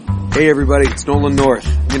Hey everybody, it's Nolan North.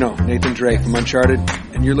 You know, Nathan Drake from Uncharted,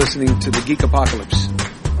 and you're listening to the Geek Apocalypse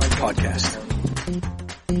podcast.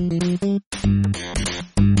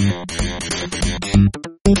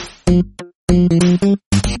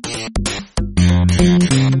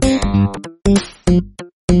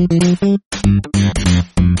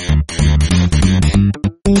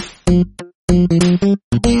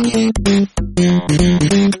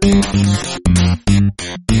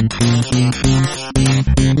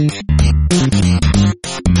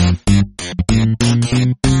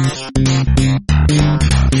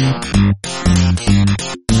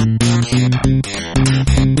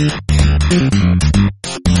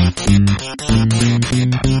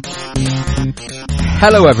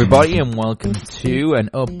 Hello everybody and welcome to an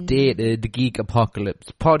updated Geek Apocalypse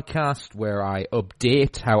podcast where I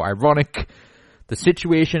update how ironic the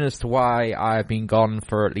situation as to why I've been gone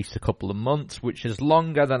for at least a couple of months, which is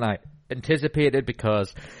longer than I anticipated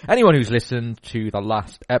because anyone who's listened to the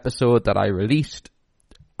last episode that I released,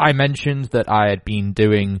 I mentioned that I had been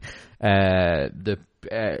doing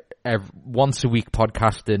once a week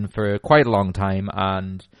podcasting for quite a long time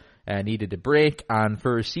and needed a break, and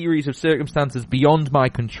for a series of circumstances beyond my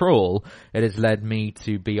control, it has led me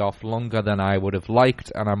to be off longer than I would have liked,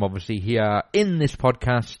 and I'm obviously here in this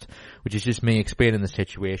podcast, which is just me explaining the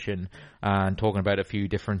situation and talking about a few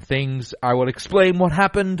different things. I will explain what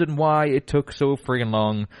happened and why it took so friggin'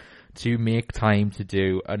 long to make time to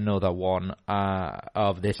do another one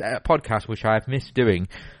of this podcast, which I've missed doing,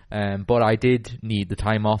 but I did need the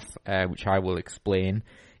time off, which I will explain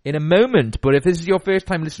in a moment. But if this is your first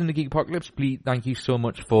time listening to Geek Apocalypse, please, thank you so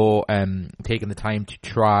much for taking the time to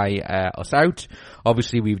try us out.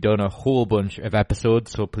 Obviously, we've done a whole bunch of episodes,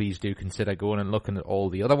 so please do consider going and looking at all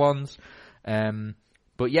the other ones.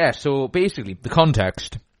 But yeah, so basically, the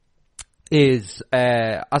context is,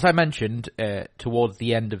 as I mentioned, towards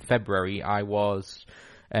the end of February, I was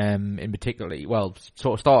in particular, well,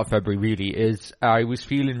 sort of start of February really, is I was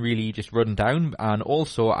feeling really just run down, and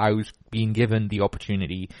also I was being given the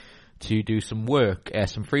opportunity to do some work,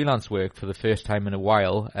 some freelance work for the first time in a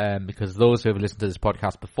while, because those who have listened to this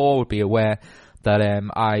podcast before would be aware that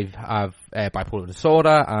I've bipolar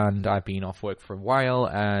disorder, and I've been off work for a while,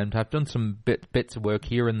 and I've done some bits of work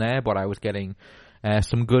here and there, but I was getting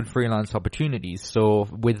some good freelance opportunities. So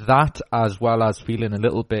with that, as well as feeling a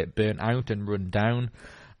little bit burnt out and run down,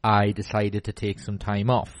 I decided to take some time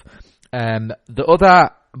off. The other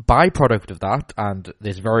byproduct of that, and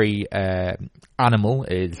this very animal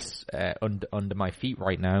is under my feet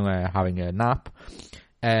right now, having a nap.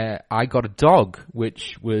 I got a dog,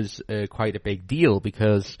 which was quite a big deal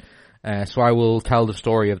because, so I will tell the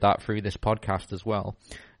story of that through this podcast as well,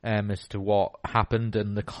 as to what happened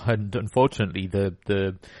and unfortunately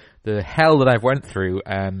the hell that I've went through.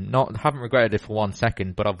 Haven't regretted it for 1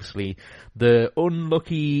 second, but obviously the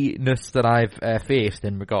unluckiness that I've faced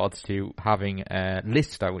in regards to having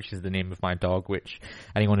Lister, which is the name of my dog, which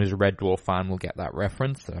anyone who's a Red Dwarf fan will get that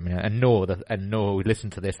reference. I mean, and know who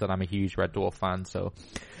listen to this that I'm a huge Red Dwarf fan, so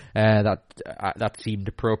that seemed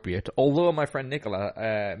appropriate. Although my friend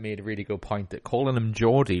Nicola made a really good point that calling him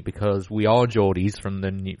Geordie, because we are Geordies from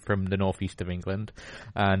the northeast of England,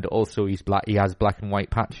 and also he has black and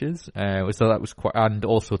white patches. So that was quite, and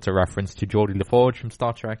also it's a reference to Geordie LaForge from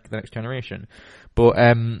Star Trek: The Next Generation. But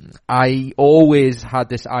I always had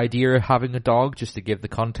this idea of having a dog, just to give the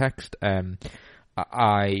context.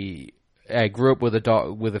 I grew up with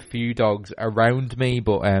a few dogs around me,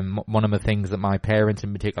 but one of the things that my parents,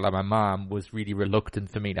 in particular my mum, was really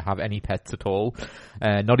reluctant for me to have any pets at all,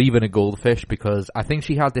 not even a goldfish, because I think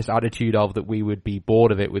she had this attitude of that we would be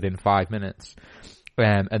bored of it within 5 minutes.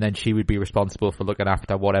 And then she would be responsible for looking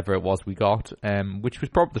after whatever it was we got, which was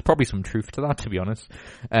there's probably some truth to that, to be honest.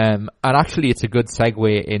 And actually it's a good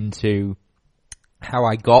segue into how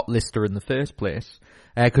I got Lister in the first place,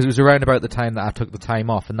 because it was around about the time that I took the time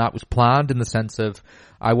off, and that was planned in the sense of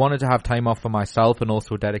I wanted to have time off for myself and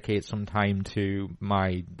also dedicate some time to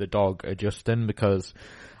the dog Justin, because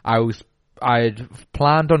I'd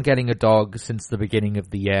planned on getting a dog since the beginning of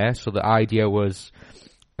the year. So the idea was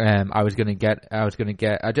I've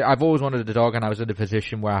always wanted a dog, and I was in a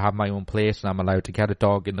position where I have my own place and I'm allowed to get a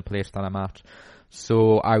dog in the place that I'm at.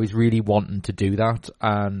 So I was really wanting to do that,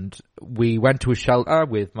 and we went to a shelter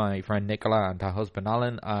with my friend Nicola and her husband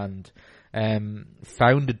Alan, and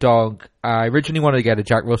found a dog. I originally wanted to get a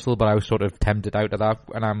Jack Russell, but I was sort of tempted out of that,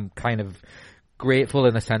 and I'm kind of grateful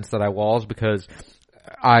in the sense that I was, because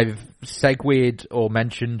I've segued or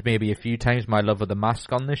mentioned maybe a few times my love of The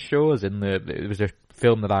Mask on this show, it was a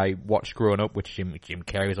film that I watched growing up, which Jim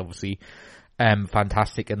Carrey is obviously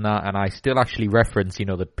fantastic in that, and I still actually reference, the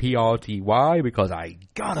PRTY because I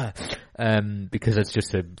gotta, because it's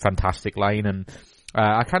just a fantastic line, and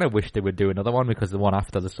I kind of wish they would do another one because the one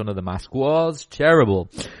after The Son of the Mask was terrible.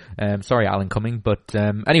 Sorry, Alan Cumming, but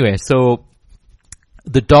anyway, so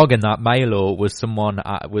the dog in that, Milo, was someone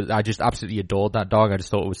I just absolutely adored that dog. I just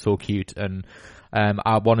thought it was so cute, and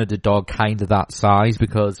I wanted a dog kind of that size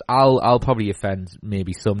because I'll probably offend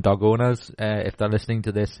maybe some dog owners if they're listening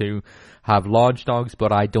to this who have large dogs,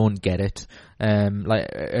 but I don't get it.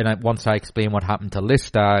 Once I explain what happened to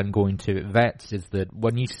Lister and going to vets, is that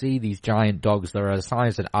when you see these giant dogs that are the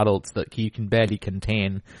size of adults that you can barely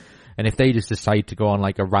contain, and if they just decide to go on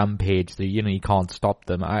like a rampage, that you can't stop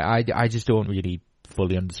them. I just don't really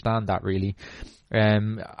fully understand that, really.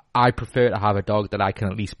 I prefer to have a dog that I can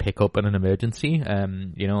at least pick up in an emergency,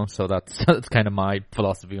 so that's kind of my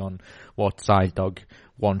philosophy on what size dog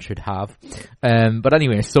one should have. But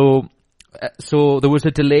anyway, so there was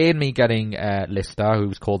a delay in me getting Lister, who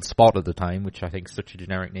was called Spot at the time, which I think is such a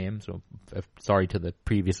generic name, so sorry to the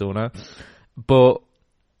previous owner. But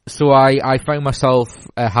so I found myself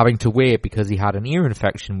having to wait because he had an ear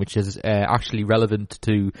infection, which is actually relevant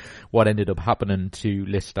to what ended up happening to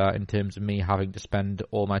Lister in terms of me having to spend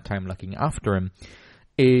all my time looking after him.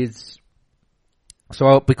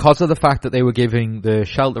 So because of the fact that they were giving, the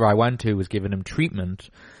shelter I went to was giving him treatment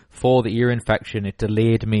for the ear infection, it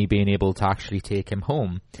delayed me being able to actually take him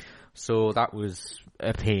home. So that was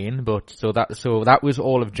a pain, but so that was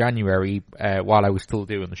all of January while I was still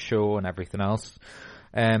doing the show and everything else.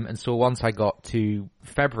 And so once I got to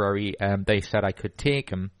February, they said I could take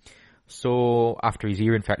him. So after his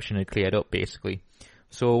ear infection had cleared up, basically.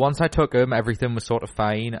 So once I took him, everything was sort of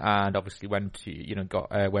fine, and obviously went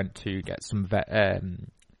to get some vets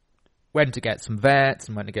and went to get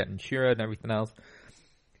insured and everything else.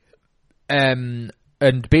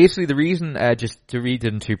 And basically the reason, just to read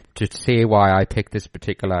and to say why I picked this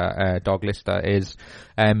particular dog, Lister, is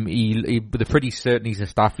they're pretty certain he's a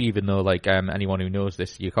staffy, even though anyone who knows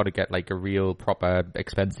this, you got to get a real proper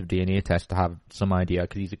expensive DNA test to have some idea,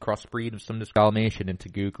 because he's a crossbreed of some Dalmatian. Into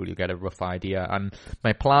Google you'll get a rough idea, and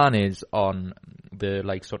my plan is on the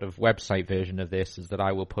sort of website version of this is that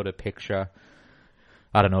I will put a picture,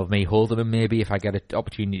 I don't know, of me holding him maybe, if I get an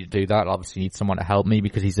opportunity to do that. I'll obviously need someone to help me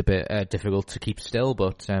because he's a bit difficult to keep still,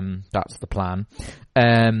 but that's the plan.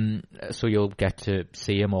 So you'll get to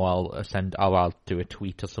see him, or I'll do a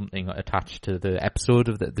tweet or something attached to the episode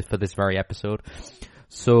for this very episode.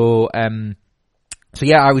 So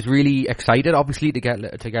yeah, I was really excited, obviously, to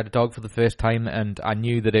get a dog for the first time, and I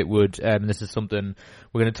knew that it would. This is something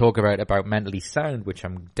we're going to talk about Mentally Sound, which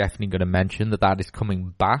I'm definitely going to mention that is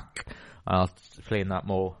coming back. I'll explain that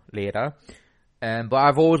more later. But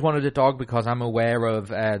I've always wanted a dog because I'm aware of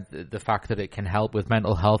the fact that it can help with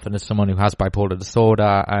mental health, and as someone who has bipolar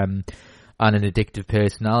disorder and an addictive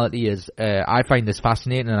personality, I find this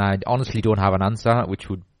fascinating, and I honestly don't have an answer, which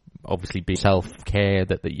would obviously be self-care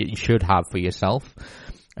that you should have for yourself.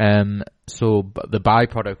 So the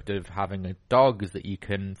byproduct of having a dog is that you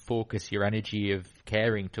can focus your energy of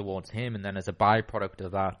caring towards him, and then as a byproduct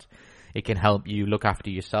of that, it can help you look after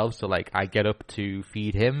yourself. So I get up to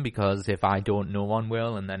feed him, because if I don't, no one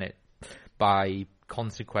will, and then it by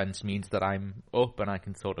consequence means that I'm up and I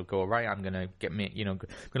can sort of go, right, I'm gonna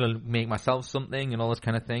gonna make myself something and all this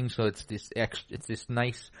kind of thing. So it's this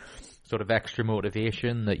nice sort of extra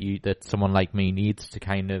motivation that someone like me needs to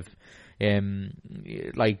kind of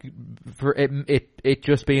for it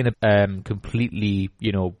just being completely,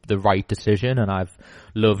 the right decision, and I've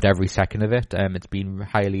loved every second of it. It's been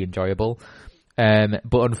highly enjoyable. But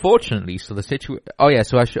unfortunately, so the situation,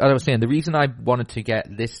 so I was saying, the reason I wanted to get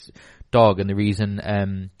this dog, and the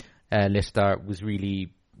reason, Lister was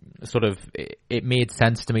really sort of, it made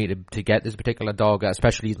sense to me to get this particular dog,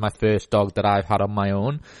 especially as my first dog that I've had on my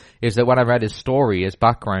own, is that when I read his story, his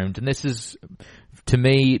background, and this is, to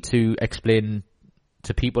me, to explain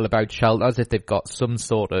to people about shelters, if they've got some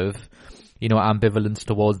sort of, ambivalence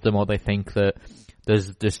towards them, or they think that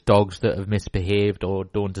there's just dogs that have misbehaved or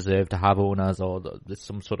don't deserve to have owners, or there's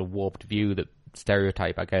some sort of warped view, that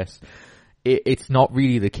stereotype, I guess. It's not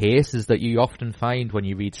really the case, is that you often find when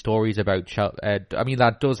you read stories about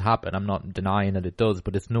that does happen, I'm not denying that it does,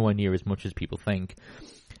 but it's nowhere near as much as people think,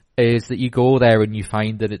 is that you go there and you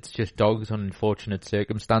find that it's just dogs on unfortunate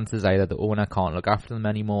circumstances. Either the owner can't look after them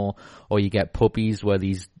anymore, or you get puppies where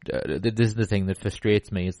this is the thing that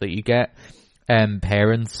frustrates me, is that you get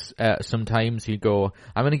parents sometimes who go,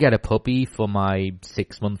 I'm going to get a puppy for my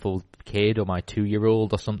 6-month-old kid or my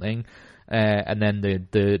 2-year-old or something, and then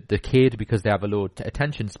the kid, because they have a low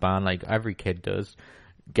attention span like every kid does,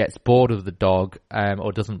 gets bored of the dog,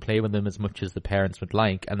 or doesn't play with them as much as the parents would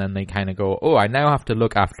like, and then they kind of go, oh, I now have to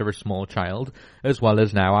look after a small child, as well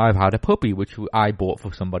as now I've had a puppy, which I bought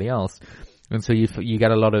for somebody else. And so you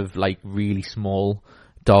get a lot of, like, really small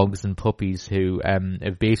dogs and puppies who,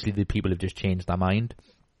 basically the people have just changed their mind,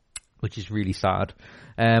 which is really sad.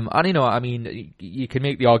 And you know, I mean, you can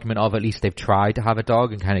make the argument of at least they've tried to have a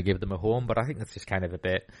dog and kind of give them a home, but I think that's just kind of a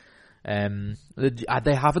bit,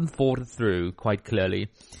 they haven't thought it through quite clearly.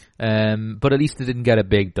 But at least they didn't get a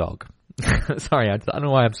big dog. Sorry, I don't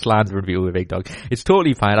know why I'm slandering people with a big dog. It's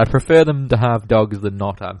totally fine. I'd prefer them to have dogs than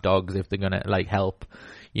not have dogs if they're gonna, like, help,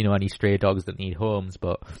 you know, any stray dogs that need homes,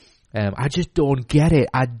 but, I just don't get it.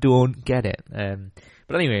 I don't get it.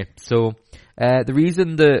 But anyway, so, the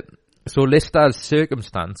reason that, so Lister's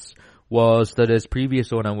circumstance was that his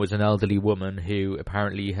previous owner was an elderly woman who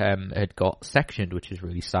apparently had got sectioned, which is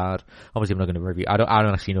really sad. Obviously, I'm not going to review. I don't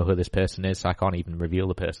actually know who this person is, so I can't even reveal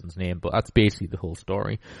the person's name. But that's basically the whole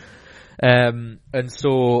story. And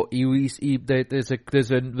so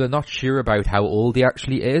they're not sure about how old he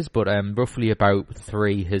actually is, but roughly about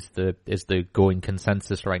 3 is the going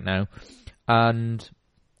consensus right now, and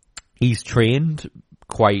he's trained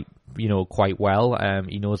quite well.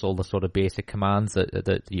 He knows all the sort of basic commands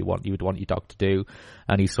that you would want your dog to do,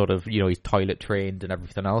 and he's sort of, he's toilet trained and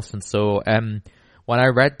everything else. And so, when I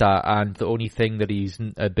read that, and the only thing that he's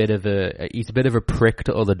a bit of a prick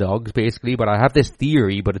to other dogs, basically, but I have this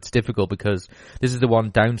theory, but it's difficult because this is the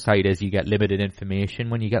one downside is you get limited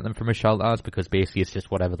information when you get them from a shelter, because basically it's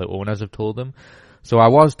just whatever the owners have told them. So I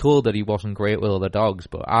was told that he wasn't great with other dogs,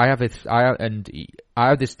 but I have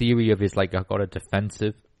this theory of his, like, I've got a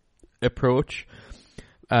defensive approach,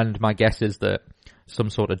 and my guess is that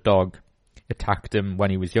some sort of dog attacked him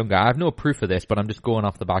when he was younger. I have no proof of this, but I'm just going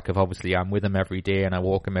off the back of, obviously, I'm with him every day and I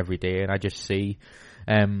walk him every day, and I just see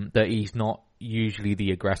that he's not usually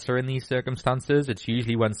the aggressor in these circumstances. It's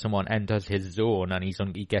usually when someone enters his zone and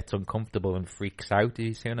he gets uncomfortable and freaks out. Do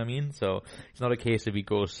you see what I mean? So it's not a case of he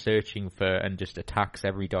goes searching for and just attacks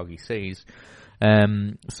every dog he sees.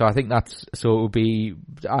 So I think it would be,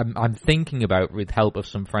 I'm thinking about, with help of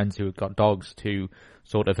some friends who have got dogs, to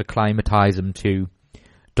sort of acclimatize him to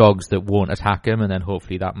dogs that won't attack him, and then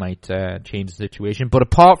hopefully that might change the situation. But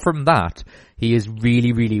apart from that, he is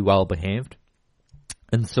really, really well behaved.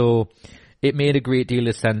 And so it made a great deal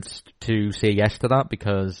of sense to say yes to that,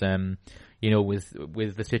 because,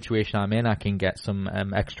 with the situation I'm in, I can get some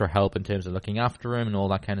extra help in terms of looking after him and all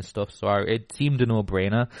that kind of stuff. So it seemed a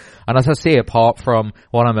no-brainer. And as I say, apart from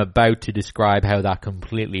what I'm about to describe, how that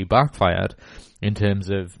completely backfired,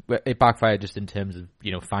 it backfired just in terms of,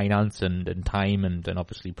 finance and time and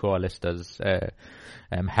obviously poor Lister's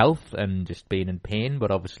health and just being in pain. But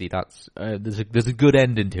obviously there's a good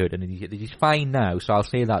ending to it, and he's fine now. So I'll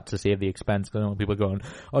say that to save the expense, because I don't want people going,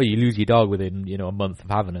 oh, you lose your dog within, a month of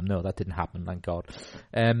having him. No, that didn't happen, thank God.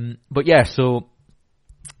 But yeah, so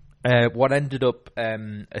what ended up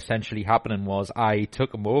essentially happening was I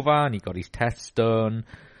took him over and he got his tests done.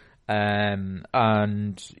 And,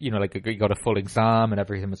 he got a full exam and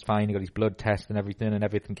everything was fine. He got his blood test and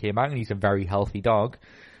everything came back, and he's a very healthy dog.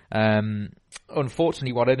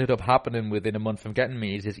 Unfortunately, what ended up happening within a month of getting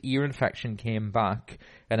me is his ear infection came back,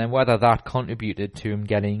 and then whether that contributed to him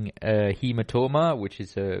getting a hematoma, which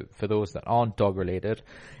is for those that aren't dog related,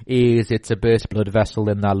 it's a burst blood vessel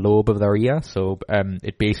in that lobe of their ear. So,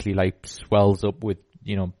 it basically like swells up with,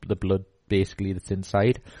 the blood basically that's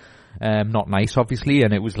inside. Not nice, obviously,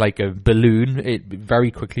 and it was like a balloon. It very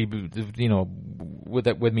quickly,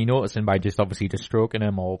 with me noticing by just stroking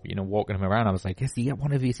him or, walking him around, I was like, yes,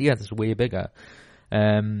 one of his ears is way bigger.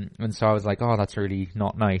 And so I was like, oh, that's really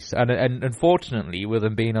not nice. And unfortunately, with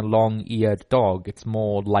him being a long-eared dog, it's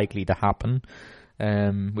more likely to happen,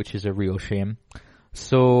 which is a real shame.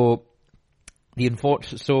 So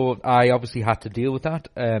I obviously had to deal with that,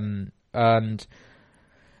 and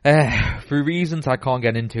for reasons I can't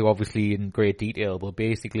get into, obviously, in great detail, but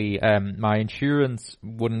basically, my insurance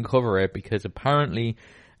wouldn't cover it because apparently,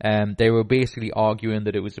 they were basically arguing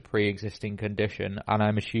that it was a pre-existing condition, and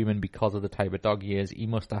I'm assuming because of the type of dog he is, he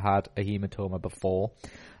must have had a hematoma before,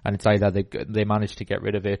 and it's either they managed to get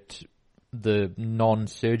rid of it the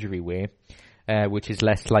non-surgery way, which is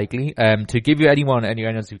less likely. To give you anyone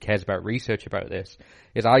who cares about research about this,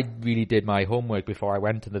 is I really did my homework before I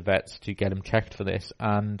went to the vets to get him checked for this,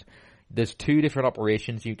 and there's 2 different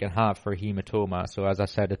operations you can have for a hematoma. So as I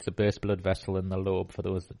said, it's a burst blood vessel in the lobe, for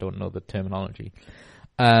those that don't know the terminology.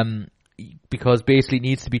 Because basically it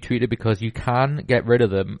needs to be treated, because you can get rid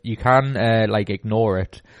of them. You can, ignore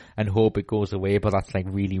it and hope it goes away, but that's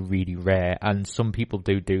really, really rare. And some people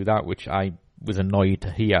do that, which I was annoyed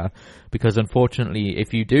to hear, because unfortunately,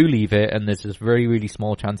 if you do leave it and there's this very, really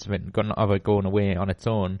small chance of it going away on its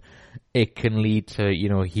own, it can lead to,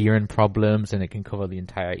 hearing problems, and it can cover the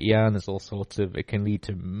entire ear, and there's all sorts of, it can lead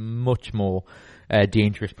to much more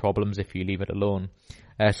dangerous problems if you leave it alone.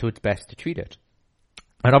 So it's best to treat it.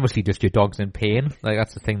 And obviously just your dog's in pain. Like,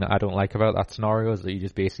 that's the thing that I don't like about that scenario, is that you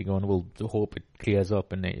just basically go, we'll hope it clears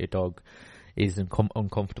up and your dog is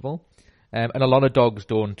uncomfortable. And a lot of dogs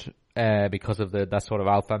don't, because of that sort of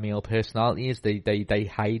alpha male personalities, they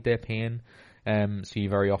hide their pain. So you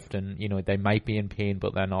very often, they might be in pain,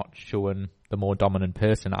 but they're not showing, the more dominant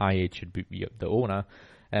person, i.e. it should be the owner,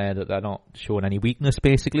 that they're not showing any weakness,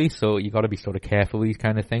 basically. So you got to be sort of careful with these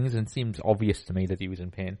kind of things, and it seems obvious to me that he was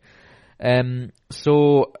in pain.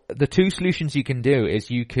 So the two solutions you can do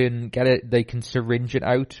is you can they can syringe it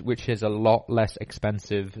out, which is a lot less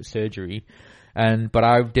expensive surgery. But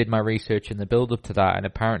I did my research in the build up to that, and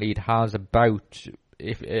apparently it has about,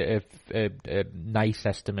 if a nice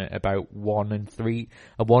estimate, about 1 in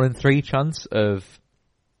 3 chance of,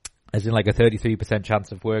 as in like a 33%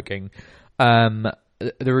 chance of working.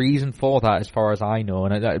 The reason for that, as far as I know,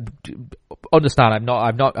 and I understand,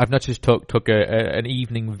 I've not just took an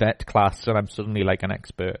evening vet class and I'm suddenly like an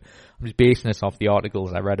expert. I'm just basing this off the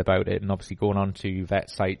articles I read about it, and obviously going on to vet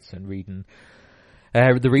sites and reading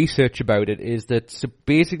the research about it. Is that, so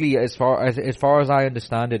basically, as far as I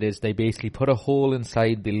understand it, is they basically put a hole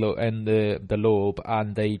inside the lobe,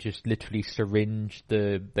 and they just literally syringe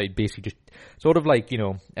they basically just sort of like,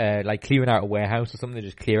 like clearing out a warehouse or something. They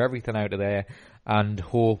just clear everything out of there and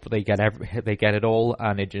hope they get it all,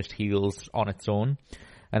 and it just heals on its own,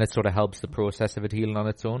 and it sort of helps the process of it healing on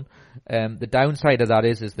its own. The downside of that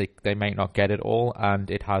is they might not get it all, and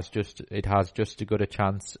it has just as good a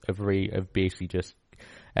chance of basically just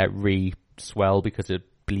re-swell, because it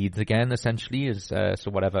bleeds again, essentially. So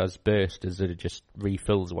whatever has burst is that it just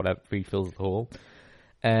refills the hole.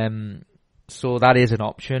 So that is an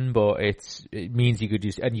option, but it means you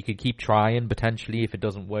could keep trying potentially if it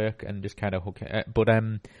doesn't work, and just kind of hook it. But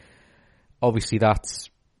obviously that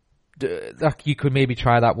you could maybe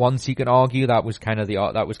try that once. You can argue that was kind of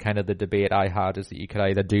the debate I had, is that you could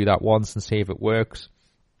either do that once and see if it works,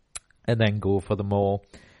 and then go for the more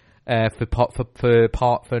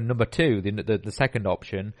for number 2, the second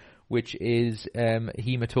option, which is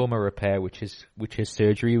hematoma repair, which is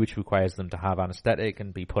surgery, which requires them to have anesthetic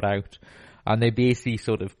and be put out. And they basically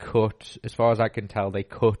sort of cut, as far as I can tell, they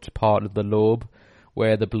cut part of the lobe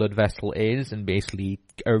where the blood vessel is, and basically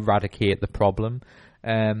eradicate the problem.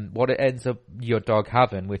 What it ends up your dog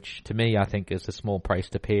having, which to me I think is a small price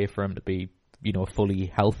to pay for him to be, fully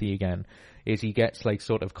healthy again, is he gets like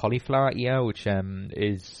sort of cauliflower ear, which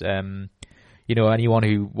is anyone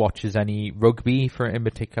who watches any rugby in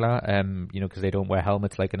particular, because they don't wear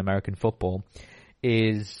helmets like in American football,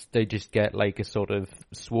 is they just get like a sort of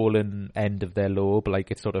swollen end of their lobe,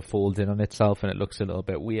 like it sort of folds in on itself, and it looks a little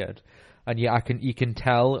bit weird. And yeah, you can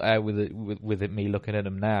tell with me looking at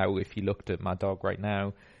him now. If you looked at my dog right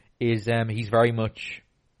now, is you very much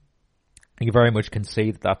can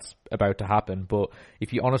see that that's about to happen. But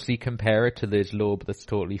if you honestly compare it to this lobe that's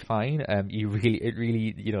totally fine,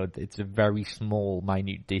 it's a very small,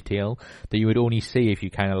 minute detail that you would only see if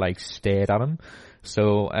you kind of like stared at him.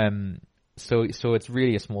 So it's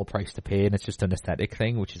really a small price to pay, and it's just an aesthetic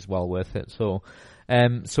thing, which is well worth it. So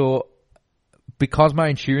because my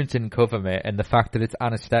insurance didn't cover me, and the fact that it's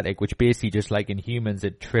anesthetic, which basically just like in humans,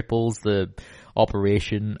 it triples the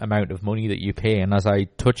operation amount of money that you pay. And as I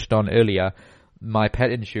touched on earlier, my pet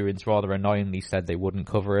insurance rather annoyingly said they wouldn't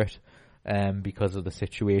cover it, because of the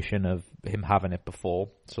situation of him having it before.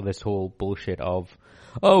 So this whole bullshit of,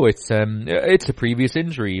 it's a previous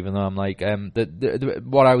injury, even though I'm like,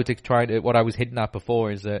 what I was hitting at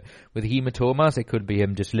before is that with hematomas, it could be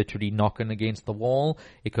him just literally knocking against the wall.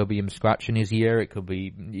 It could be him scratching his ear. It could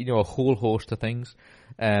be, a whole host of things.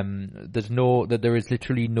 There is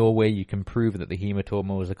literally no way you can prove that the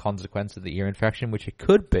hematoma was a consequence of the ear infection, which it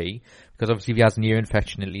could be, because obviously if he has an ear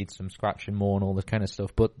infection, it leads to him scratching more and all this kind of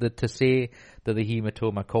stuff. But to say that the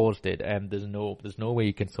hematoma caused it, there's no way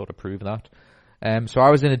you can sort of prove that. So I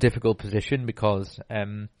was in a difficult position because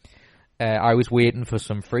I was waiting for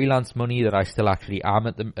some freelance money that I still actually am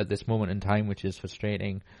at this moment in time, which is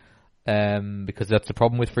frustrating. Because that's the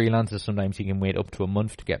problem with freelancers. Sometimes you can wait up to a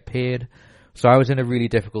month to get paid. So I was in a really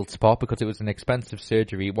difficult spot because it was an expensive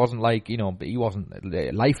surgery. It wasn't like, he wasn't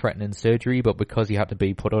life-threatening surgery, but because he had to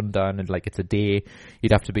be put under and like it's a day,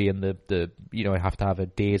 you'd have to be in have to have a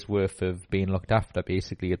day's worth of being looked after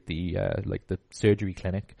basically at the surgery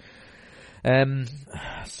clinic.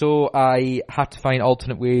 So I had to find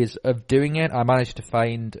alternate ways of doing it. I managed to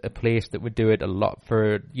find a place that would do it a lot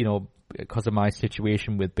for, because of my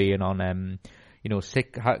situation with being on,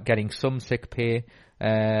 sick, getting some sick pay,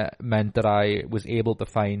 meant that I was able to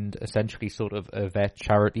find essentially sort of a vet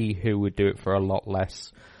charity who would do it for a lot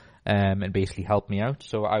less, and basically help me out.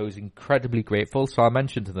 So I was incredibly grateful. So I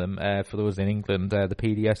mentioned to them, for those in England, the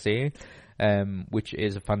PDSA, which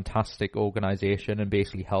is a fantastic organisation and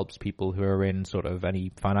basically helps people who are in sort of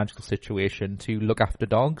any financial situation to look after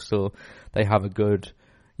dogs. So they have a good,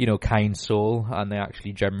 kind soul, and they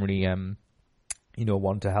actually generally,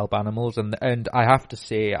 want to help animals. And I have to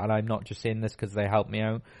say, and I'm not just saying this because they helped me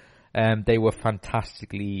out, they were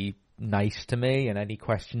fantastically nice to me, and any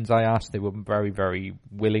questions I asked, they were very, very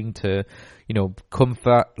willing to, give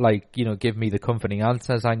me the comforting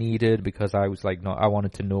answers I needed, because I was like, no, I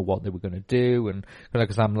wanted to know what they were going to do, and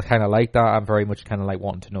because I'm kind of like that, I'm very much kind of like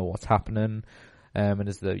wanting to know what's happening, and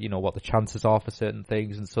is what the chances are for certain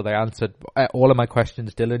things. And so they answered all of my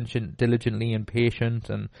questions diligently and patient,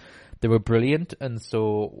 and they were brilliant. And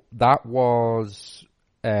so that was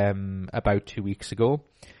about 2 weeks ago.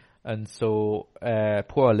 And so,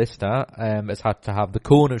 poor Lister, has had to have the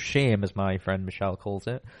cone of shame, as my friend Michelle calls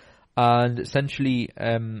it. And essentially,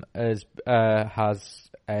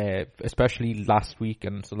 especially last week,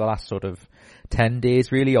 and so the last sort of 10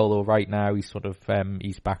 days really, although right now he's sort of,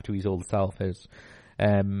 he's back to his old self,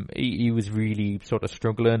 he was really sort of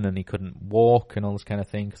struggling, and he couldn't walk and all this kind of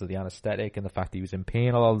thing because of the anaesthetic and the fact that he was in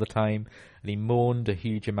pain all the time. And he moaned a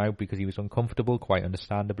huge amount because he was uncomfortable, quite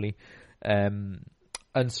understandably.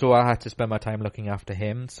 And so I had to spend my time looking after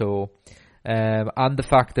him. So, and the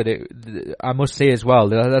fact that I must say as well,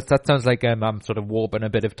 that sounds like I'm sort of warping a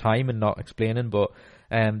bit of time and not explaining, but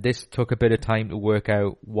this took a bit of time to work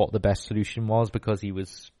out what the best solution was, because he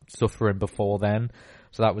was suffering before then.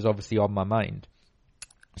 So that was obviously on my mind.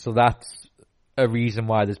 So that's a reason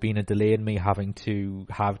why there's been a delay in me having to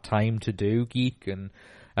have time to do Geek. And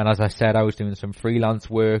as I said, I was doing some freelance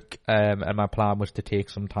work, and my plan was to take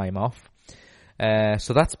some time off.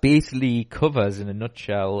 So that's basically covers in a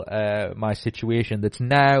nutshell my situation that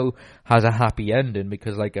now has a happy ending,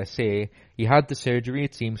 because like I say, he had the surgery,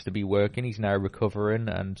 it seems to be working, he's now recovering,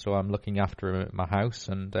 and so I'm looking after him at my house,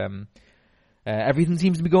 and everything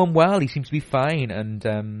seems to be going well, he seems to be fine, and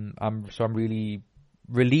I'm really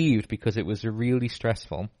relieved, because it was really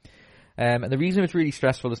stressful. And the reason it was really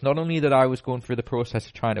stressful is not only that I was going through the process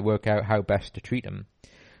of trying to work out how best to treat him,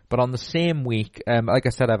 but on the same week, like I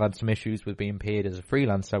said, I've had some issues with being paid as a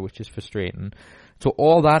freelancer, which is frustrating. So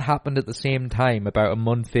all that happened at the same time, about a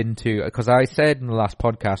month into, because I said in the last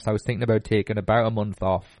podcast, I was thinking about taking about a month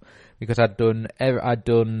off, because I'd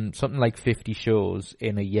done something like 50 shows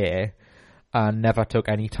in a year and never took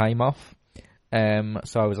any time off.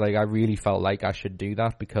 So I was like, I really felt like I should do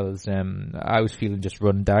that, because I was feeling just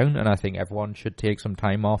run down, and I think everyone should take some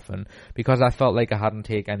time off. And because I felt like I hadn't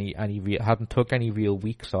took any real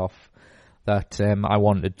weeks off, that I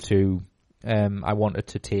wanted to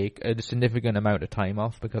take a significant amount of time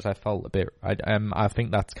off, because I felt a bit. I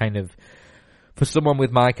think that's kind of, for someone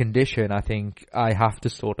with my condition, I think I have to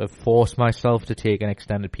sort of force myself to take an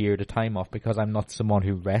extended period of time off, because I'm not someone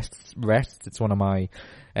who rests. It's one of my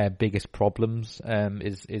biggest problems,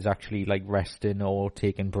 is actually like resting or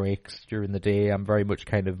taking breaks during the day. I'm very much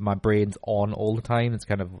kind of, my brain's on all the time. It's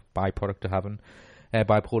kind of a byproduct of having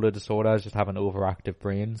bipolar disorder. I just have an overactive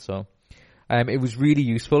brain. So it was really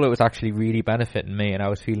useful. It was actually really benefiting me, and I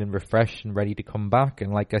was feeling refreshed and ready to come back.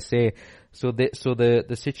 And like I say, so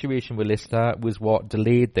the situation with Lister was what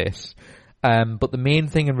delayed this. But the main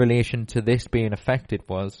thing in relation to this being affected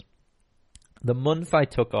was the month I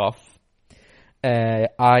took off.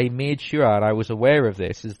 I made sure, and I was aware of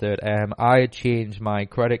this, is that I had changed my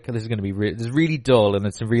credit. This is going to be this is really dull, and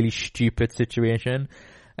it's a really stupid situation.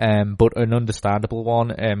 But an understandable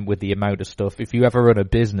one, with the amount of stuff. If you ever run a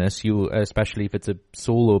business, especially if it's a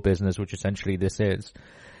solo business, which essentially this is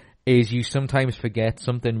you sometimes forget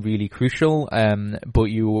something really crucial, but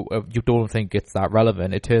you don't think it's that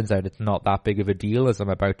relevant. It turns out it's not that big of a deal, as I'm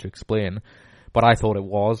about to explain. But I thought it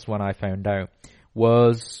was when I found out.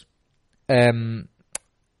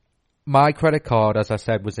 My credit card, as I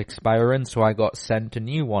said, was expiring, so I got sent a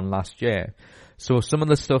new one last year. So some of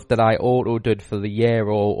the stuff that I auto-did for the year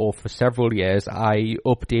or for several years, I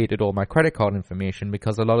updated all my credit card information,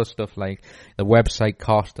 because a lot of stuff like the website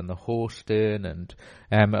cost and the hosting and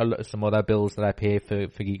some other bills that I pay for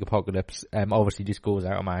Geek Apocalypse obviously just goes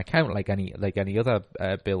out of my account like any other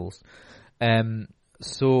bills.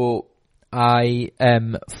 So I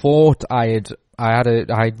thought I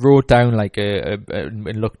I wrote down like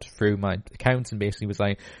and looked through my accounts and basically was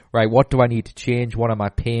like, right, what do I need to change? What am I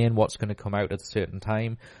paying? What's going to come out at a certain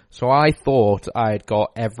time? So I thought I had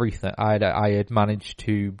got everything. I had managed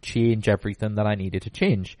to change everything that I needed to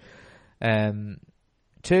change.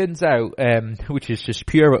 Turns out, which is just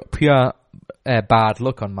pure bad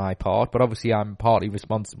luck on my part, but obviously I'm partly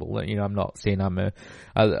responsible. You know, I'm not saying I'm a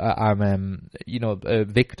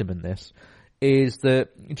victim in this. Is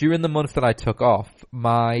that during the month that I took off,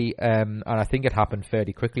 and I think it happened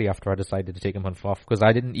fairly quickly after I decided to take a month off, because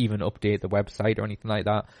I didn't even update the website or anything like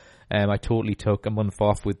that. I totally took a month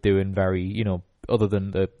off with doing other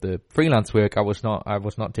than the freelance work, I was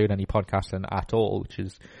not doing any podcasting at all, which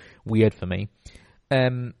is weird for me.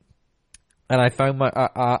 And I found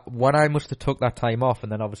when I must have took that time off,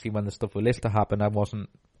 and then obviously when the stuff with Lister happened, I wasn't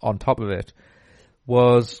on top of it,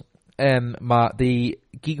 was the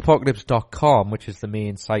geekapocalypse.com, which is the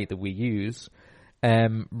main site that we use,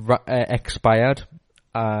 expired,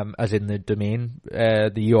 as in the domain,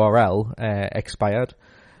 the URL, expired.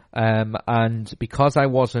 And because I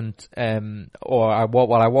wasn't, I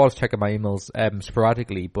was checking my emails,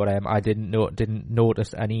 sporadically, but, I didn't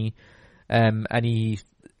notice any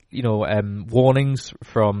warnings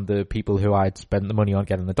from the people who I'd spent the money on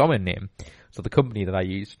getting the domain name. So the company that I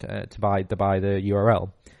used, to buy the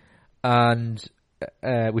URL. And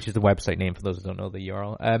which is the website name for those who don't know the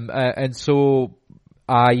URL. And so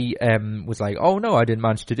I was like, oh no, I didn't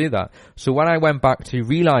manage to do that. So when I went back to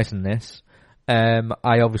realizing this,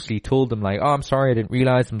 I obviously told them like, oh, I'm sorry, I didn't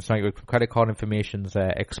realize. I'm sorry, your credit card information's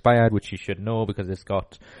expired, which you should know because it's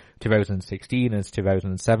got 2016 and it's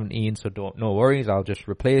 2017. So no worries, I'll just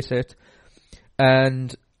replace it.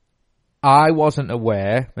 And I wasn't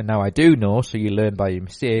aware, and now I do know. So you learn by your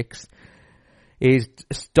mistakes. Is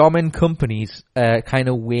domain companies kind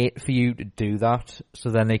of wait for you to do that so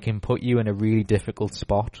then they can put you in a really difficult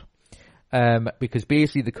spot. Because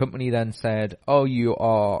basically the company then said, oh, you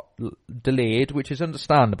are delayed, which is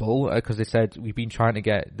understandable because they said, we've been trying to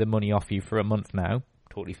get the money off you for a month now.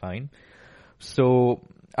 Totally fine. So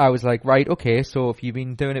I was like, right, okay, so if you've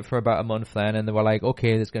been doing it for about a month then, and they were like,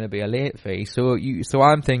 okay, there's going to be a late fee. So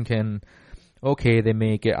I'm thinking, okay, they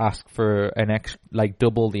may ask for an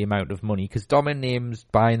double the amount of money, because domain names,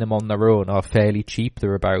 buying them on their own are fairly cheap.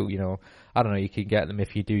 They're about, I don't know, you can get them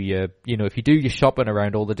if you do your shopping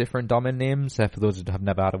around all the different domain names. For those who have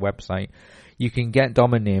never had a website, you can get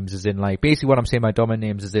domain names as in basically what I'm saying by domain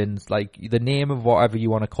names is in the name of whatever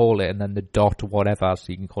you want to call it, and then the dot whatever, so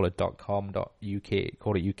you can call it .com, .uk,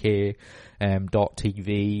 call it UK,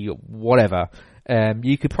 .tv, whatever.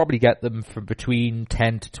 You could probably get them for between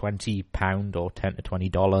 £10 to £20 or $10 to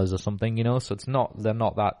 $20 or something, so they're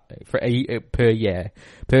not that for per year,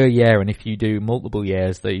 and if you do multiple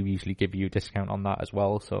years, they usually give you a discount on that as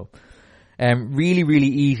well. So, really, really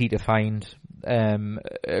easy to find, an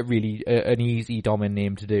easy domain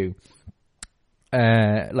name to do.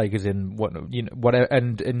 As in whatever,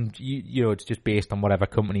 and it's just based on whatever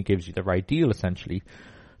company gives you the right deal, essentially.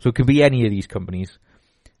 So it could be any of these companies.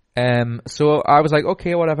 So I was like,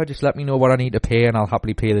 okay, whatever, just let me know what I need to pay and I'll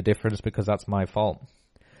happily pay the difference because that's my fault.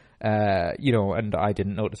 And I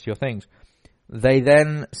didn't notice your things. They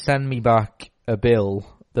then send me back a bill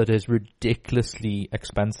that is ridiculously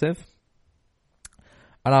expensive.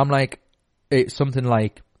 And I'm like, it's something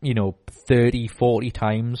like, 30, 40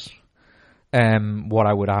 times, what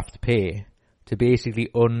I would have to pay to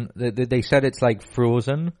basically they said it's like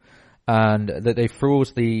frozen. And that they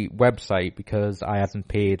froze the website because I hadn't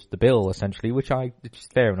paid the bill, essentially, which is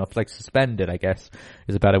fair enough. Like suspended, I guess,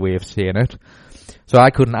 is a better way of saying it. So I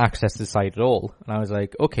couldn't access the site at all. And I was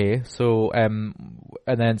like, okay, so,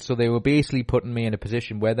 so they were basically putting me in a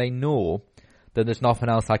position where they know that there's nothing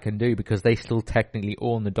else I can do because they still technically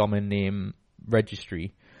own the domain name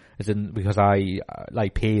registry, as in, because I,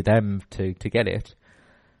 pay them to get it.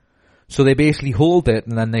 So they basically hold it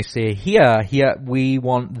and then they say, here, we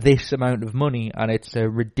want this amount of money, and it's a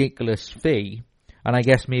ridiculous fee. And I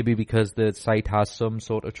guess maybe because the site has some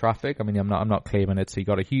sort of traffic. I mean, I'm not claiming it, so you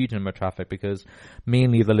got a huge number of traffic because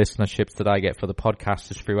mainly the listenerships that I get for the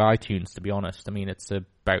podcast is through iTunes, to be honest. I mean, it's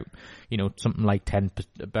about, something like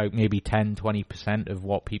 10-20% of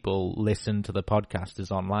what people listen to the podcast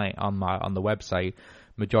is online on the website.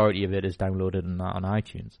 Majority of it is downloaded on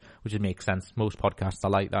iTunes, which makes sense. Most podcasts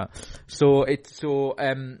are like that. So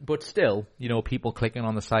but still, people clicking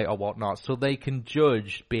on the site or whatnot, so they can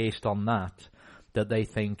judge based on that they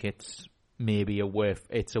think it's maybe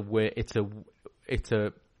it's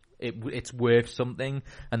worth something,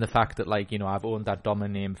 and the fact that I've owned that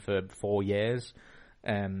domain name for 4 years,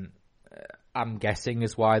 I'm guessing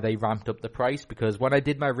is why they ramped up the price, because when I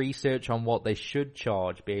did my research on what they should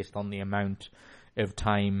charge based on the amount of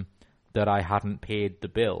time that I hadn't paid the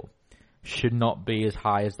bill, should not be as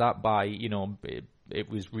high as that by, it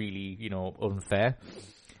was really, unfair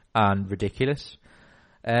and ridiculous.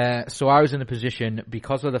 So I was in a position,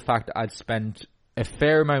 because of the fact that I'd spent a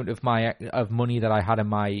fair amount of money that I had in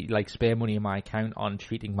my, spare money in my account on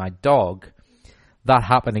treating my dog. That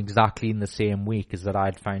happened exactly in the same week as that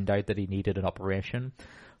I'd found out that he needed an operation.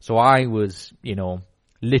 So I was,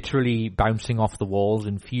 literally bouncing off the walls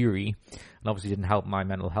in fury, and obviously didn't help my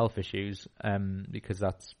mental health issues, because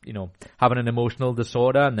that's, having an emotional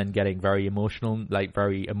disorder and then getting very emotional,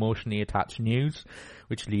 very emotionally attached news,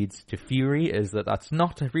 which leads to fury, that's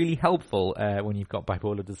not really helpful, when you've got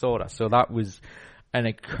bipolar disorder. So that was an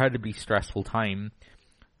incredibly stressful time.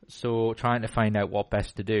 So trying to find out what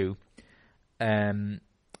best to do.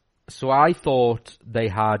 So I thought they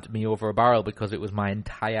had me over a barrel because it was my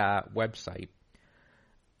entire website.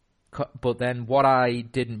 But then what I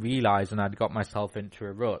didn't realise, and I'd got myself into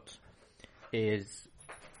a rut, is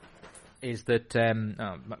that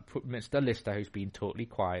Mr. Lister, who's been totally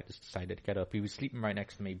quiet, has decided to get up. He was sleeping right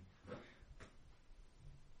next to me.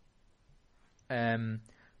 So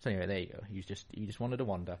anyway, there you go. You just wanted to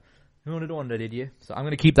wander. You wanted to wonder, did you? So I'm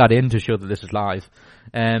going to keep that in to show that this is live.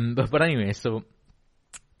 But anyway, so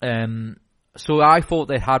I thought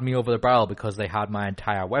they had me over the barrel because they had my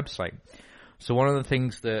entire website. So one of the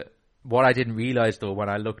things what I didn't realize though when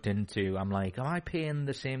I looked into, I'm like, am I paying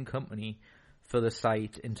the same company for the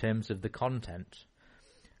site in terms of the content?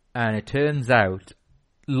 And it turns out,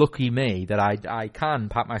 lucky me, that I can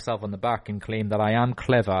pat myself on the back and claim that I am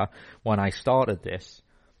clever. When I started this,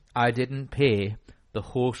 I didn't pay the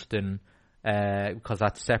hosting, because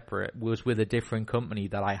that's separate, was with a different company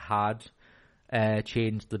that I had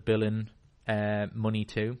changed the billing money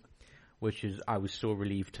to, which is, I was so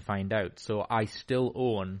relieved to find out. So I still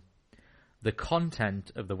own the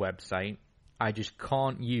content of the website. I just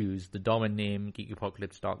can't use the domain name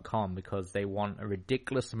geekapocalypse.com because they want a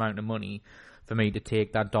ridiculous amount of money for me to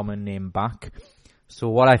take that domain name back. So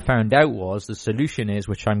what I found out was the solution is,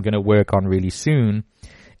 which I'm going to work on really soon,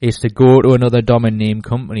 is to go to another domain name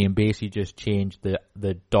company and basically just change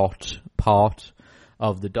the dot part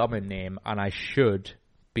of the domain name, and I should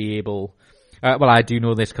be able. Well, I do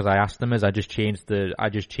know this because I asked them. I just changed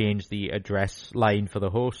the address line for the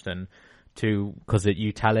hosting to, because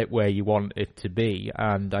you tell it where you want it to be,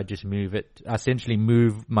 and I just essentially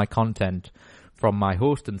move my content from my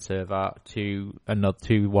hosting server to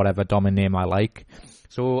whatever domain name I like.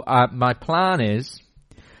 So my plan is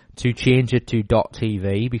to change it to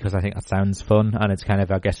 .tv because I think that sounds fun, and it's kind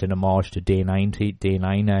of, I guess, an homage to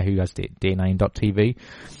Day9, who has Day9.tv.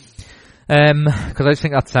 Because I just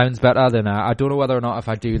think that sounds better than I don't know whether or not if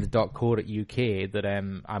I do the .co.uk that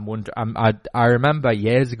I remember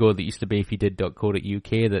years ago that used to be if you did .co.uk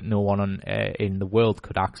that no one in the world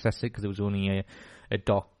could access it because it was only a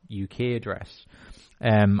 .uk address.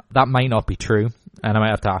 That might not be true, and I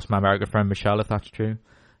might have to ask my American friend Michelle if that's true.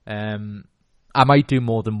 I might do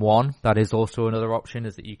more than one. That is also another option,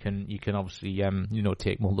 is that you can obviously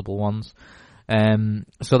take multiple ones.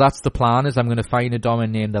 So that's the plan, is I'm going to find a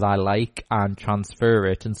domain name that I like and transfer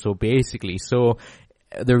it. And so basically,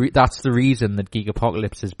 that's the reason that Geek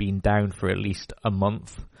Apocalypse has been down for at least a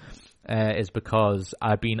month, is because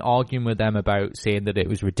I've been arguing with them about saying that it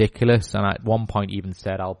was ridiculous. And at one point even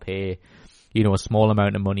said I'll pay, a small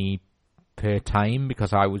amount of money per time,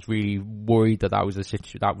 because I was really worried that was a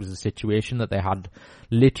situation that they had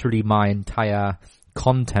literally my entire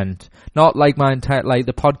content, not like my entire, like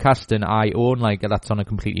the podcasting I own, like that's on a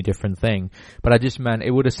completely different thing, but I just meant it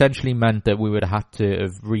would essentially meant that we would have had to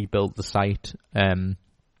have rebuilt the site.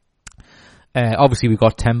 Obviously we've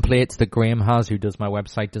got templates that Graham has, who does my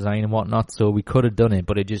website design and whatnot, so we could have done it,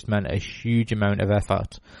 but it just meant a huge amount of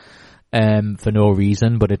effort for no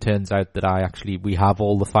reason. But it turns out that we have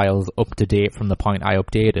all the files up to date from the point I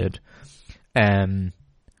updated,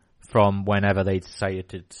 from whenever they decided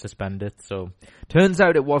to suspend it. So turns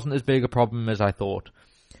out it wasn't as big a problem as I thought.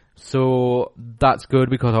 So that's good,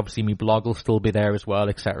 because obviously my blog will still be there as well,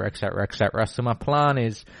 etc, etc, etc. So my plan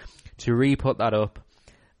is to re-put that up.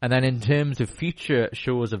 And then in terms of future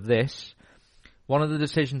shows of this, one of the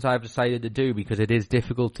decisions I've decided to do, because it is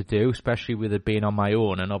difficult to do, especially with it being on my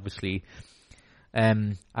own, and obviously,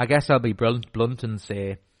 I guess I'll be blunt and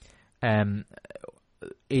say, I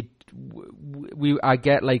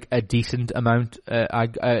get like a decent amount,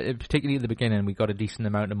 particularly at the beginning, we got a decent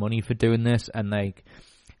amount of money for doing this, and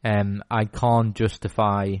I can't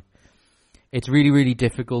justify, it's really, really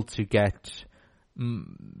difficult to get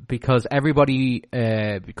because everybody,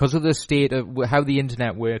 because of the state of how the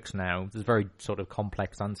internet works now, it's a very sort of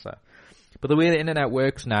complex answer. But the way the internet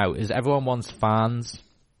works now is everyone wants fans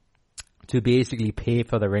to basically pay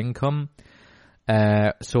for their income.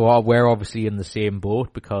 So we're obviously in the same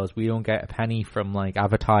boat because we don't get a penny from like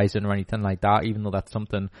advertising or anything like that, even though that's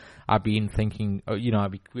something I've been thinking,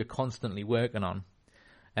 we're constantly working on.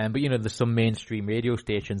 But there's some mainstream radio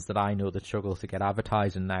stations that I know that struggle to get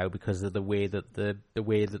advertising now because of the way that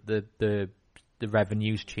the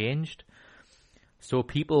revenue's changed. So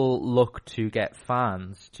people look to get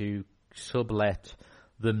fans to sublet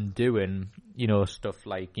them doing, stuff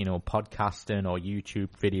like, podcasting or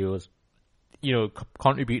YouTube videos,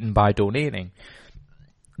 contributing by donating.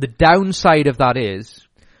 The downside of that is,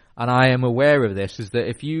 and I am aware of this, is that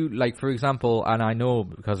if you, like, for example, and I know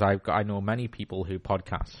because I know many people who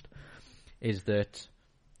podcast, is that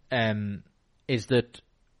if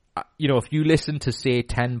you listen to, say,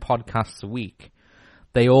 10 podcasts a week,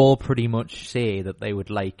 they all pretty much say that they would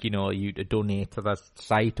like, you to donate to that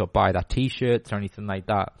site or buy that t-shirts or anything like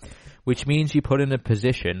that, which means you put in a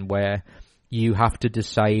position where you have to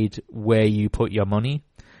decide where you put your money,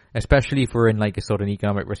 especially if we're in like a sort of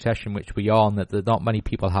economic recession, which we are, and that not many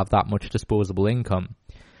people have that much disposable income.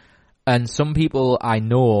 And some people I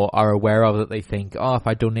know are aware of that. They think, if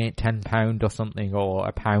I donate £10 or something,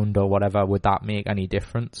 or £1 or whatever, would that make any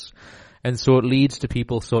difference? And so it leads to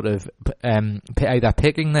people sort of either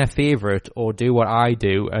picking their favourite or do what I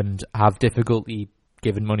do and have difficulty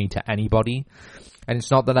giving money to anybody. And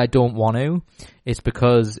it's not that I don't want to, it's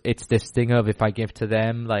because it's this thing of, if I give to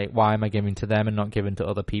them, like, why am I giving to them and not giving to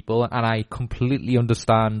other people? And I completely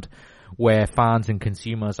understand where fans and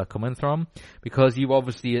consumers are coming from, because you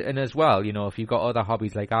obviously, and as well, if you've got other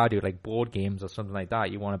hobbies like I do, like board games or something like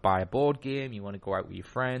that, you want to buy a board game, you want to go out with your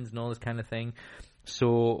friends and all this kind of thing.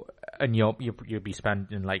 So, and you'll be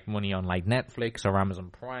spending like money on like Netflix or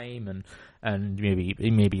Amazon Prime and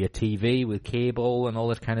maybe a TV with cable and all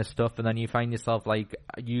this kind of stuff, and then you find yourself like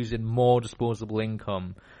using more disposable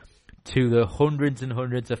income to the hundreds and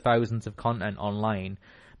hundreds of thousands of content online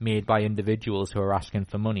made by individuals who are asking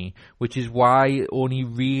for money, which is why only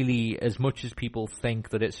really, as much as people think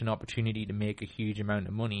that it's an opportunity to make a huge amount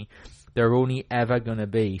of money, there are only ever going to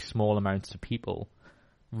be small amounts of people,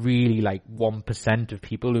 really like 1% of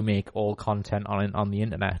people who make all content on the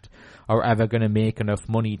internet are ever going to make enough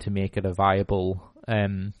money to make it a viable,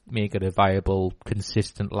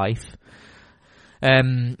 consistent life.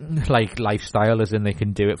 Like lifestyle, as in they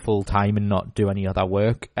can do it full time and not do any other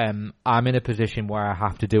work. I'm in a position where I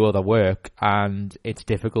have to do other work, and it's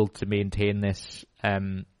difficult to maintain this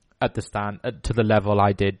at to the level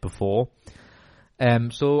I did before.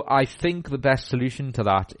 So I think the best solution to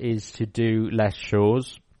that is to do less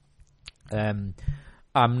shows. I'm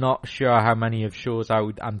not sure how many of shows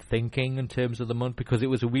I'm thinking in terms of the month, because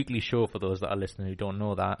it was a weekly show for those that are listening who don't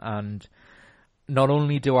know that. And not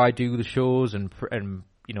only do I do the shows and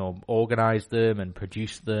organize them and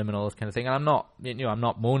produce them and all this kind of thing, and I'm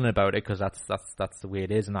not moaning about it, because that's the way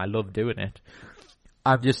it is, and I love doing it.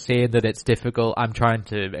 I'm just saying that it's difficult. I'm trying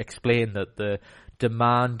to explain that the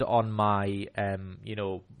demand on my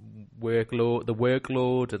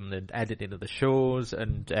workload and the editing of the shows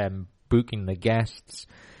and booking the guests,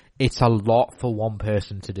 it's a lot for one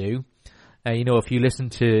person to do. If you listen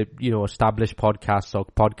to, established podcasts or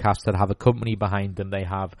podcasts that have a company behind them, they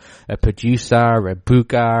have a producer, a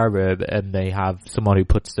booker, and they have someone who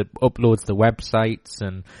uploads the websites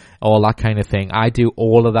and all that kind of thing. I do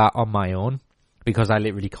all of that on my own because I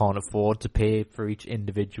literally can't afford to pay for each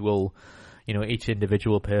individual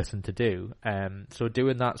person to do. So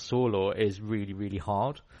doing that solo is really, really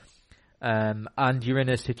hard. And you're in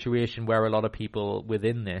a situation where a lot of people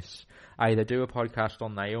within this either do a podcast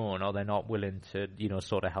on their own, or they're not willing to,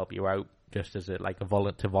 sort of help you out just as to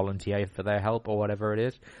volunteer for their help or whatever it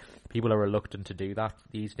is. People are reluctant to do that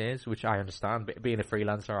these days, which I understand. But being a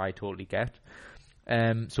freelancer, I totally get.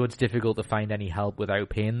 So it's difficult to find any help without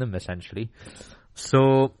paying them, essentially.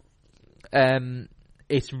 So,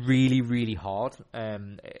 it's really, really hard.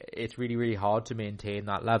 It's really, really hard to maintain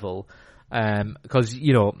that level. Because,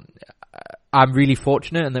 I'm really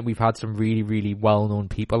fortunate in that we've had some really, really well-known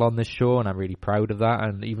people on this show, and I'm really proud of that.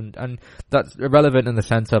 And that's irrelevant in the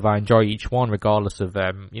sense of I enjoy each one regardless of,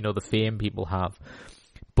 the fame people have.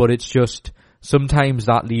 But it's just, sometimes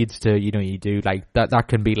that leads to, you do like, that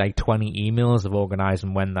can be like 20 emails of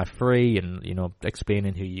organising when they're free and,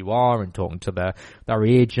 explaining who you are and talking to their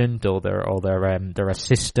agent or their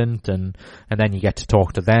assistant, and then you get to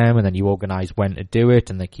talk to them, and then you organise when to do it,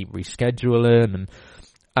 and they keep rescheduling, and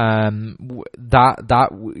one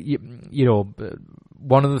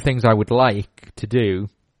of the things I would like to do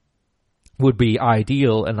would be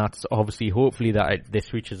ideal, and that's obviously hopefully that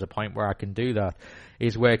this reaches a point where I can do that,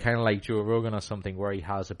 is where kind of like Joe Rogan or something, where he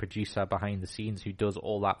has a producer behind the scenes who does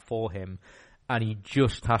all that for him, and he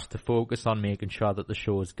just has to focus on making sure that the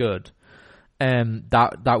show is good.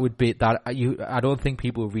 That would be that. I don't think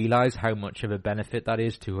people realize how much of a benefit that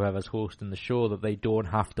is to whoever's hosting the show, that they don't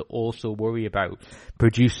have to also worry about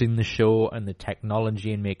producing the show and the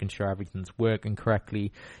technology and making sure everything's working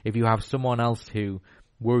correctly. If you have someone else who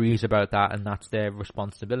worries about that and that's their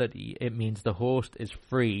responsibility, it means the host is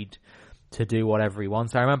freed to do whatever he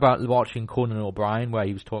wants. I remember watching Conan O'Brien where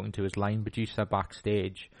he was talking to his line producer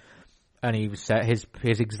backstage, and he was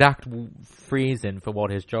his exact phrasing for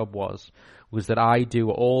what his job was that I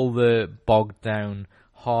do all the bogged down,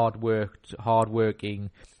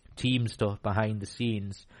 hard-working team stuff behind the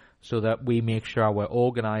scenes, so that we make sure we're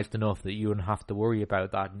organised enough that you don't have to worry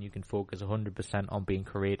about that, and you can focus 100% on being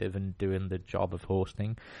creative and doing the job of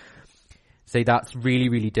hosting. Say that's really,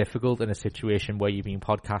 really difficult in a situation where you've been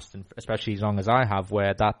podcasting, especially as long as I have,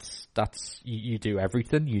 where that's you do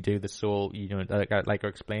everything. You do the soul, like I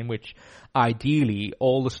explained, which ideally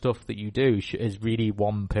all the stuff that you do is really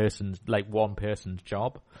one person's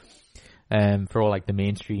job. For all like the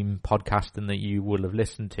mainstream podcasting that you will have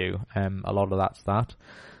listened to, a lot of that's that.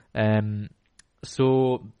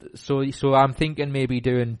 So I'm thinking maybe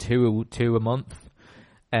doing two a month.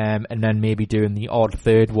 And then maybe doing the odd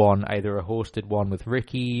third one, either a hosted one with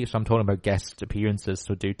Ricky. So I'm talking about guest appearances,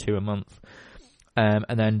 so do 2 a month.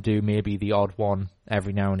 And then do maybe the odd one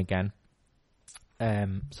every now and again.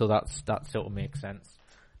 So that sort of makes sense.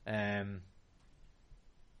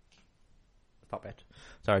 Stop it.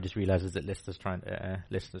 Sorry, I just realised that listeners trying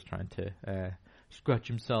to scratch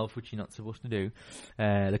himself, which you're not supposed to do.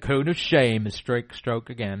 The cone of shame is stroke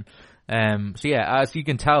again. So yeah, as you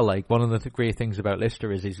can tell, like one of the great things about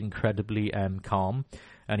Lister is he's incredibly calm,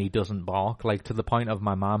 and he doesn't bark, like to the point of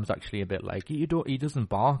my mom's actually a bit like, he doesn't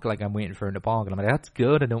bark, like I'm waiting for him to bark, and I'm like, that's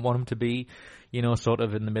good. I don't want him to be, sort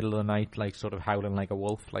of in the middle of the night, like sort of howling like a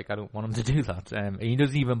wolf. Like I don't want him to do that. He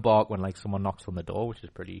doesn't even bark when like someone knocks on the door, which is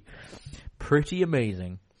pretty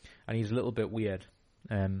amazing. And he's a little bit weird.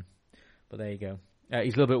 But there you go.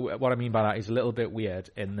 He's a little bit. What I mean by that, he's a little bit weird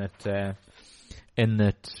in that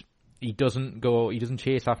he doesn't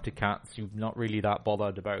chase after cats. He's not really that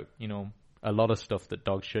bothered about a lot of stuff that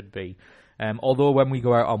dogs should be. Although when we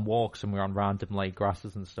go out on walks and we're on random like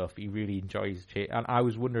grasses and stuff, he really enjoys chase. And I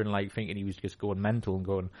was wondering, like thinking he was just going mental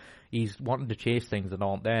and he's wanting to chase things that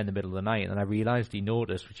aren't there in the middle of the night. And I realised he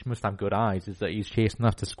noticed, which must have good eyes, is that he's chasing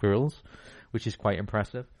after squirrels, which is quite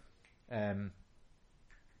impressive.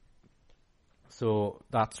 So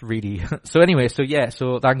that's really so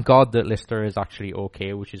thank God that Lister is actually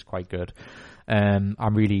okay, which is quite good.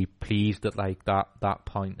 I'm really pleased that like that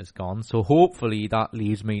point is gone. So hopefully that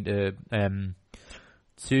leads me to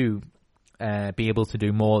be able to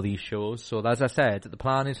do more of these shows. So as I said, the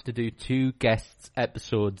plan is to do 2 guest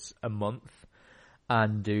episodes a month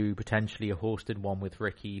and do potentially a hosted one with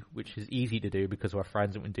Ricky, which is easy to do because we're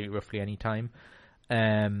friends and we can do it roughly any time.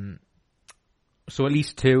 So at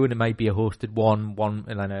least 2, and it might be a hosted one,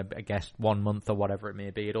 and then a guest 1 month or whatever it may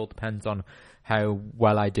be. It all depends on how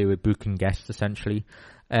well I do at booking guests, essentially.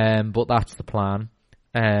 But that's the plan.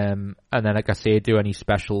 And then, like I say, do any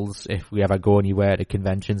specials if we ever go anywhere to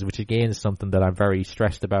conventions, which again is something that I'm very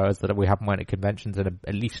stressed about, is that we haven't went to conventions in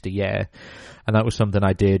at least a year. And that was something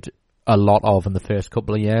I did a lot of in the first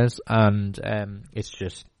couple of years. And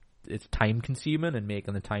it's time consuming and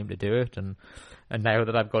making the time to do it. And now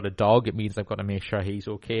that I've got a dog, it means I've got to make sure he's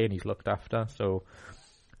okay and he's looked after. So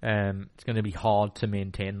it's going to be hard to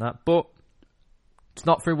maintain that. But it's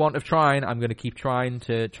not for want of trying. I'm going to keep trying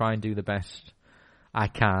to do the best I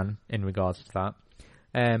can in regards to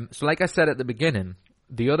that. So like I said at the beginning,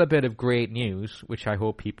 the other bit of great news, which I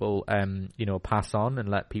hope people pass on and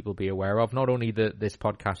let people be aware of, not only that this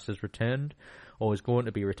podcast has returned or is going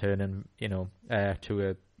to be returning, to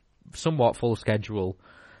a somewhat full schedule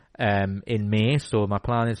in May. So my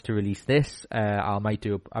plan is to release this. I'm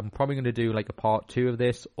probably going to do like a part 2 of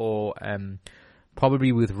this, or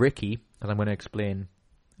probably with Ricky, because I'm going to explain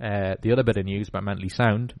the other bit of news about Mentally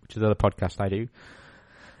Sound, which is the other podcast I do.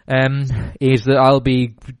 Is that I'll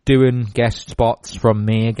be doing guest spots from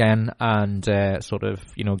May again, and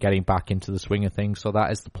getting back into the swing of things. So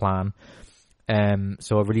that is the plan.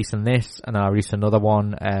 So I'm releasing this, and I'll release another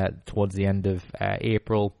one towards the end of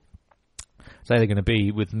April. It's either going to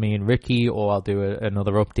be with me and Ricky, or I'll do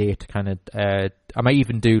another update. I might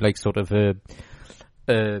even do like sort of a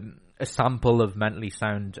sample of Mentally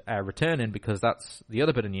Sound returning, because that's the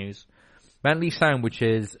other bit of news. Mentally Sound, which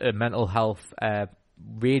is a mental health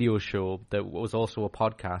radio show that was also a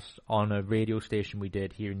podcast on a radio station we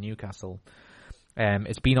did here in Newcastle.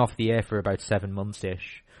 It's been off the air for about 7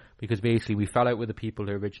 months-ish, because basically we fell out with the people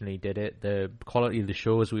who originally did it. The quality of the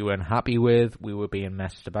shows we weren't happy with. We were being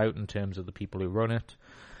messed about in terms of the people who run it.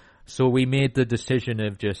 So we made the decision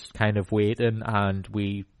of just kind of waiting, and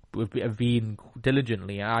we've been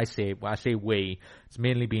diligently, I say we, it's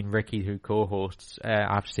mainly been Ricky who co-hosts,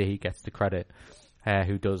 I have to say he gets the credit,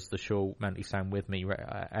 who does the show Mentally Sound with me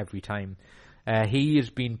every time. He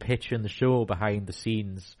has been pitching the show behind the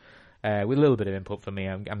scenes, with a little bit of input from me,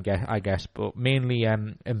 I guess, but mainly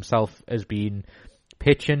himself has been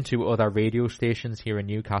pitching to other radio stations here in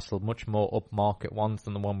Newcastle, much more upmarket ones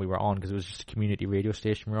than the one we were on, because it was just a community radio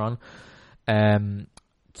station we were on,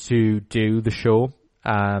 to do the show,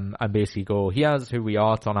 and basically go, here's who we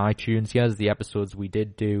are, it's on iTunes, here's the episodes we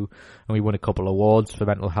did do, and we won a couple of awards for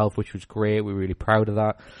mental health, which was great, we were really proud of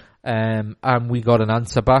that, and we got an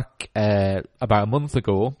answer back about a month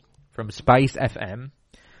ago from Spice FM,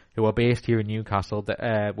 who are based here in Newcastle.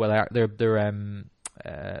 They're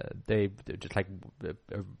just like,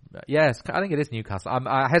 yes, I think it is Newcastle.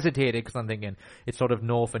 I hesitated because I'm thinking it's sort of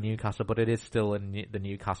north of Newcastle, but it is still in the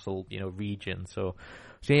Newcastle, region. So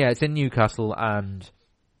yeah, it's in Newcastle, and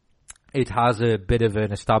it has a bit of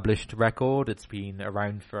an established record. It's been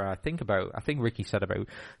around for, I think Ricky said about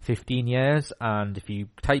 15 years. And if you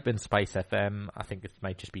type in Spice FM, I think it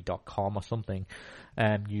might just be .com or something,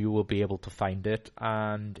 you will be able to find it.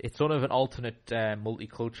 And it's sort of an alternate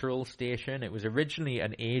multicultural station. It was originally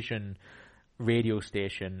an Asian radio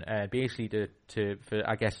station, basically for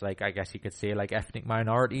I guess you could say like ethnic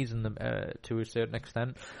minorities to a certain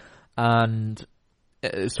extent, and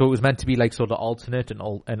so it was meant to be like sort of alternate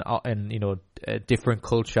and different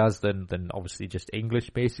cultures than obviously just English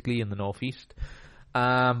basically in the Northeast.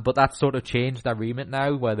 But that's sort of changed their remit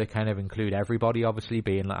now, where they kind of include everybody, obviously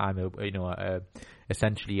being like, I'm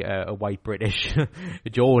essentially a white British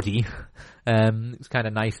Geordie. It's kind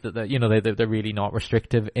of nice that they're really not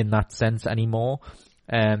restrictive in that sense anymore.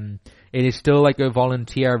 It is still like a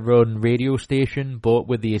volunteer run radio station, but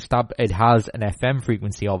with it has an FM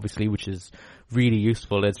frequency, obviously, which is really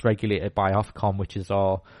useful. It's regulated by Ofcom, which is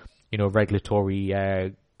our,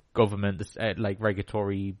 regulatory, government,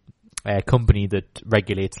 regulatory, company that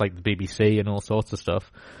regulates like the BBC and all sorts of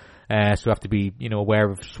stuff. So we have to be, aware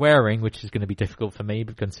of swearing, which is going to be difficult for me,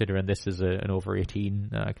 but considering this is an over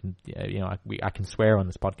 18, I can swear on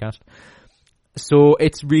this podcast. So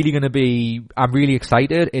it's really going to be, I'm really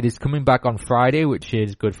excited. It is coming back on Friday, which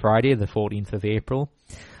is Good Friday, the 14th of April.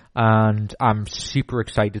 And I'm super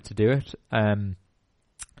excited to do it.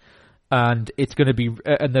 And it's going to be,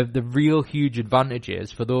 and the real huge advantage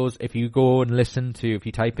is for those, if you go and if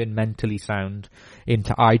you type in Mentally Sound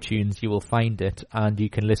into iTunes, you will find it, and you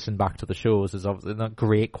can listen back to the shows. There's obviously not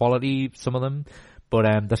great quality, some of them, but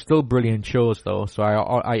they're still brilliant shows though, so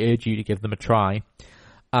I urge you to give them a try.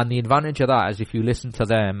 And the advantage of that is if you listen to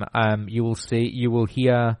them, you will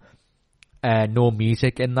hear no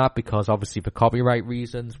music in that, because obviously for copyright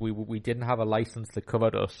reasons, we didn't have a license that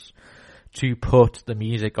covered us to put the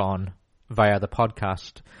music on via the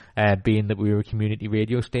podcast, being that we were a community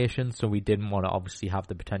radio station, so we didn't want to obviously have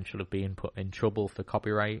the potential of being put in trouble for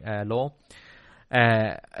copyright law.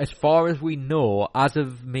 As far as we know, as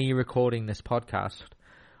of me recording this podcast,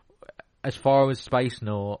 as far as Spice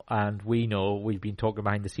know, and we know, we've been talking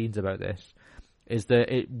behind the scenes about this, is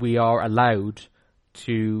that we are allowed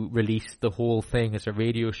to release the whole thing as a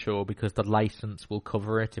radio show, because the license will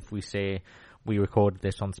cover it if we say we recorded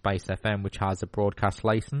this on Spice FM, which has a broadcast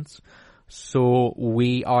license. So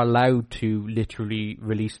we are allowed to literally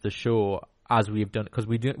release the show as we've done, because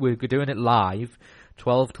we're doing it live,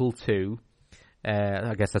 12 till 2.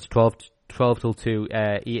 I guess that's 12 till 2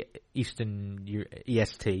 Eastern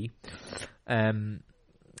EST.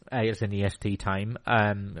 It's in EST time,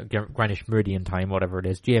 Greenwich Meridian time, whatever it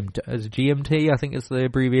is. GMT, I think is the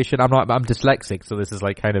abbreviation. I'm dyslexic, so this is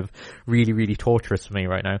like kind of really, really torturous for me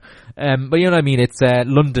right now. But you know what I mean? It's,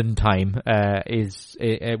 London time,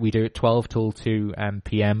 we do it 12 till 2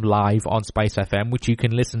 PM live on Spice FM, which you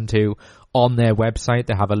can listen to on their website.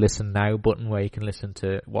 They have a listen now button where you can listen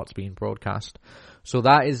to what's being broadcast. So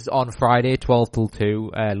that is on Friday, 12 till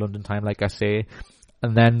 2, London time, like I say.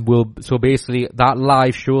 And then so basically that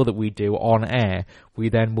live show that we do on air, we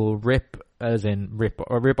then will rip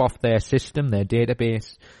off their system, their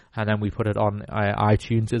database, and then we put it on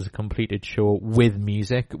iTunes as a completed show with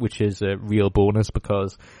music, which is a real bonus,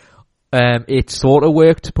 because it sort of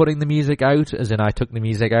worked putting the music out, as in I took the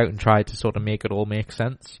music out and tried to sort of make it all make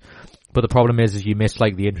sense. But the problem is you miss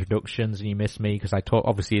like the introductions, and you miss me, because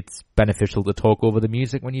obviously it's beneficial to talk over the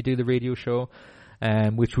music when you do the radio show.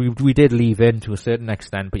 which we did leave in to a certain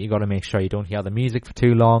extent, but you got to make sure you don't hear the music for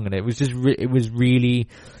too long, and it was just it was really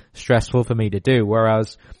stressful for me to do.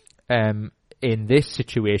 Whereas in this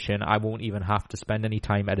situation, I won't even have to spend any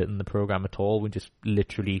time editing the program at all. We just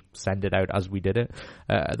literally send it out as we did it,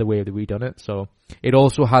 the way that we done it. So it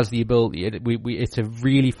also has the ability. It's a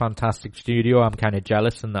really fantastic studio. I'm kind of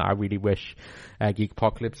jealous in that I really wish Geek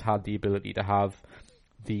Apocalypse had the ability to have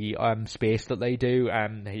the space that they do,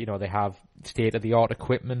 and they have state of the art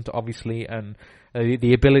equipment, obviously, and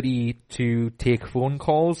the ability to take phone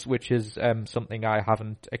calls, which is something I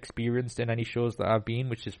haven't experienced in any shows that I've been,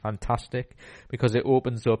 which is fantastic because it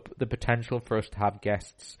opens up the potential for us to have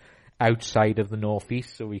guests outside of the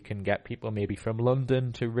Northeast, so we can get people maybe from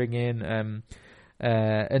London to ring in.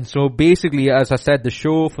 And so basically, as I said, the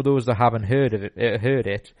show, for those that haven't heard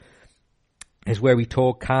it, is where we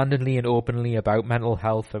talk candidly and openly about mental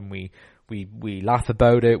health, and we laugh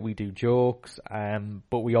about it, we do jokes,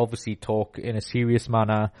 but we obviously talk in a serious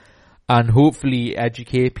manner and hopefully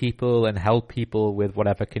educate people and help people with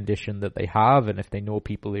whatever condition that they have. And if they know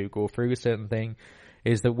people who go through a certain thing,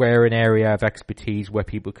 is that we're an area of expertise where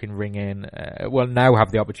people can ring in, now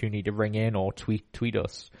have the opportunity to ring in or tweet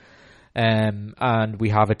us. And we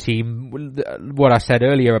have a team. What I said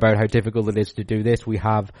earlier about how difficult it is to do this, we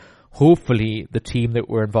have hopefully the team that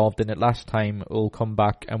were involved in it last time will come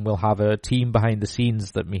back, and we'll have a team behind the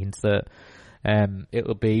scenes. That means that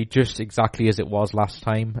it'll be just exactly as it was last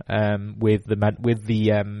time, with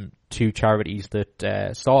the two charities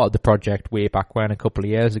that started the project way back when, a couple of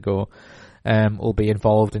years ago, will be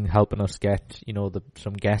involved in helping us get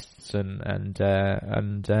some guests, and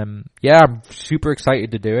I'm super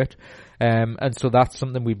excited to do it, and so that's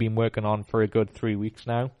something we've been working on for a good 3 weeks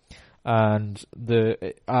now. And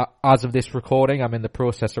as of this recording, I'm in the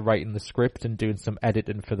process of writing the script and doing some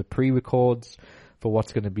editing for the pre-records for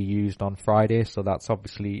what's going to be used on Friday. So that's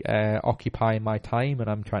obviously occupying my time, and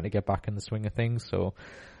I'm trying to get back in the swing of things. So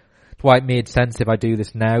it's why it made sense if I do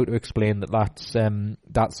this now to explain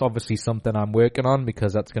that's obviously something I'm working on,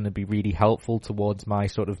 because that's going to be really helpful towards my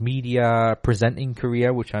sort of media presenting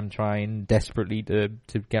career, which I'm trying desperately to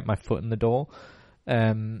get my foot in the door.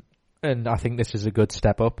 And I think this is a good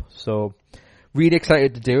step up. So really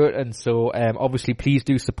excited to do it. And so obviously please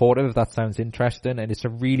do support it if that sounds interesting. And it's a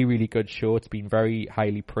really, really good show. It's been very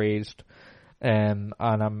highly praised. And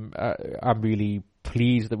I'm really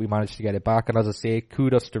pleased that we managed to get it back. And as I say,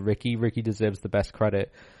 kudos to Ricky. Ricky deserves the best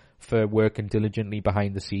credit for working diligently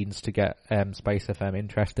behind the scenes to get Spice FM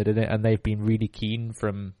interested in it. And they've been really keen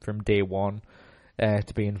from day one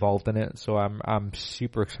to be involved in it. So I'm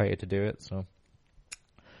super excited to do it.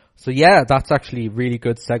 So yeah, that's actually a really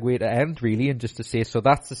good segue to end, really, and just to say, so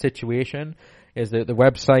that's the situation, is that the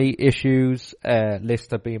website issues,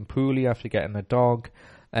 Lister being poorly after getting a dog,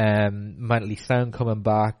 Mentally Sound coming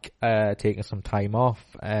back, taking some time off,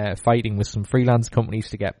 fighting with some freelance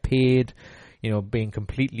companies to get paid, being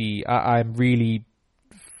completely, I'm really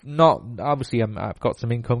not, obviously I've got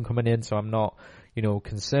some income coming in, so I'm not,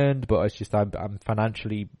 concerned, but it's just, I'm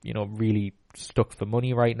financially, really stuck for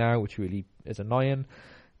money right now, which really is annoying.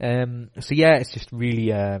 So yeah, it's just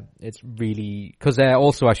really, cause,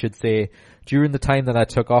 also I should say, during the time that I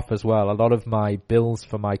took off as well, a lot of my bills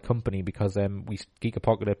for my company, because, Geek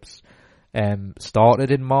Apocalypse, started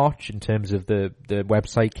in March in terms of the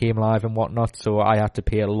website came live and whatnot. So I had to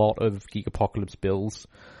pay a lot of Geek Apocalypse bills,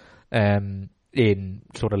 in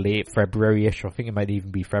sort of late February-ish. I think it might even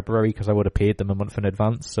be February, because I would have paid them a month in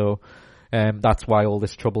advance. So, that's why all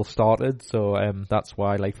this trouble started. So, that's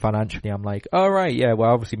why, financially, I'm like, all right, yeah,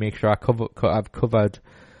 well, obviously make sure I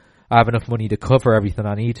have enough money to cover everything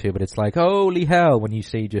I need to. But it's like, holy hell, when you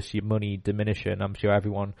see just your money diminishing, I'm sure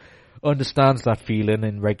everyone understands that feeling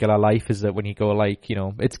in regular life, is that when you go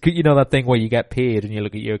it's, that thing where you get paid and you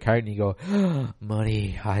look at your account and you go,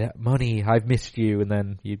 money, I've missed you. And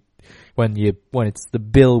then when it's the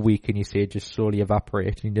bill week and you see it just slowly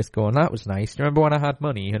evaporate, and you just go, and that was nice. Do you remember when I had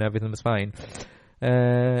money and everything was fine?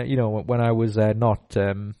 When I was not,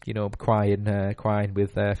 crying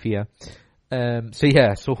with fear.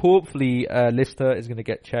 So hopefully Lister is going to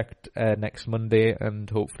get checked next Monday, and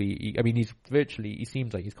hopefully, he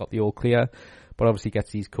seems like he's got the all clear, but obviously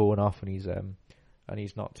gets his cone off, and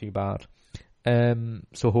he's not too bad.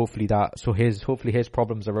 So hopefully his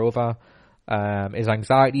problems are over. His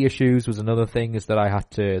anxiety issues was another thing, is that I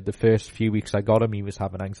had to, the first few weeks I got him, he was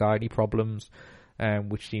having anxiety problems,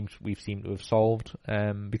 which we've seemed to have solved,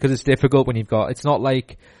 because it's difficult when it's not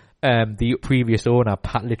like, the previous owner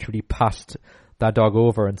literally passed that dog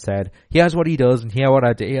over and said, here's what he does and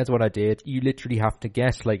here's what I did. You literally have to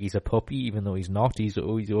guess like he's a puppy, even though he's not. He's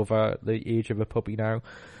over the age of a puppy now.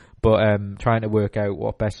 But trying to work out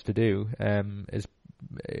what best to do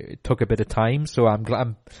it took a bit of time. So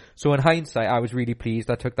so in hindsight, I was really pleased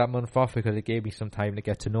I took that month off, because it gave me some time to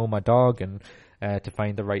get to know my dog and to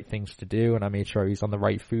find the right things to do. And I made sure he's on the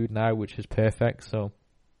right food now, which is perfect. So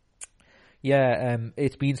yeah,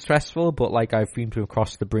 it's been stressful, but like I've been to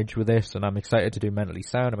cross the bridge with this, and I'm excited to do Mentally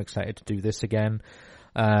Sound. I'm excited to do this again.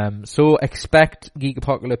 So expect Geek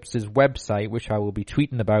Apocalypse's website, which I will be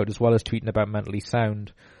tweeting about, as well as tweeting about Mentally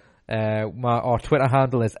Sound. Our Twitter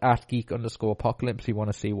handle is @geek_apocalypse. If you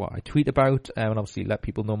want to see what I tweet about, and obviously let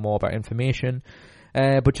people know more about information.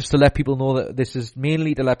 But just to let people know that this is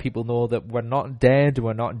mainly to let people know that we're not dead,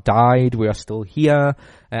 we're not died, we are still here.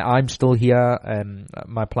 I'm still here.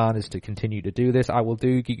 My plan is to continue to do this. I will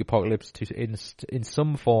do Geek Apocalypse in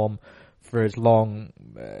some form for as long,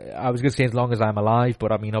 I was going to say as long as I'm alive,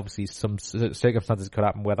 but I mean obviously some circumstances could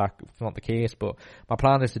happen where that's not the case, but my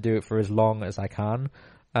plan is to do it for as long as I can,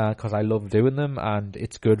 because I love doing them, and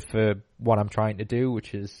it's good for what I'm trying to do,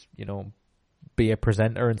 which is, be a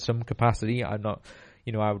presenter in some capacity. I'm not,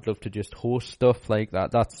 I would love to just host stuff like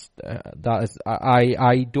that. That is,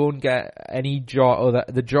 I don't get any joy, or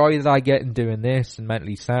the joy that I get in doing this and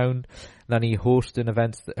Mentally Sound, and any hosting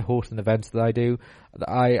events that I do,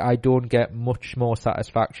 I don't get much more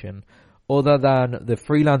satisfaction other than the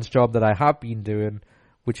freelance job that I have been doing,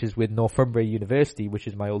 which is with Northumbria University, which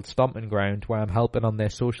is my old stomping ground, where I'm helping on their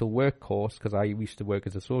social work course, because I used to work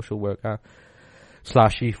as a social worker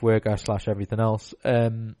 / youth worker / everything else.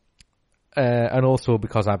 And also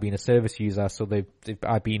because I've been a service user, so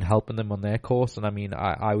I've been helping them on their course. And I mean,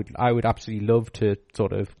 I would absolutely love to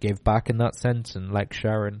sort of give back in that sense and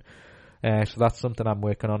lecture, and so that's something I'm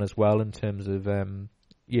working on as well, in terms of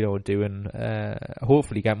doing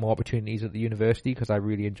hopefully get more opportunities at the university, because I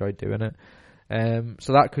really enjoyed doing it.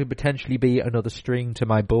 So that could potentially be another string to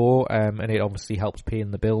my bow, and it obviously helps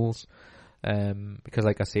paying the bills. Because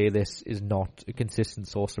like I say, this is not a consistent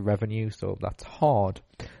source of revenue, so that's hard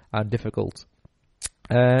and difficult.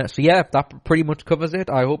 So yeah, that pretty much covers it.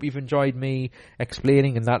 I hope you've enjoyed me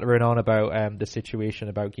explaining and nattering on about the situation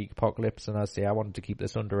about Geek Apocalypse, and as I say, I wanted to keep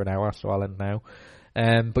this under an hour, so I'll end now.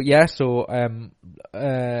 But yeah, so I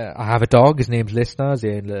have a dog, his name's Listener, as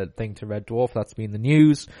in the thing to Red Dwarf. That's been the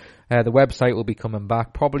news. The website will be coming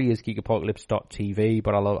back, probably as geekapocalypse.tv,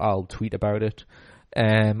 but I'll tweet about it.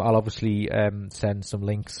 I'll obviously send some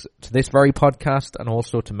links to this very podcast and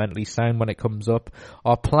also to Mentally Sound when it comes up.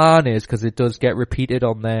 Our plan is, because it does get repeated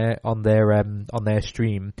on their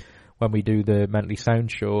stream when we do the Mentally Sound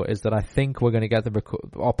show, is that I think we're going to get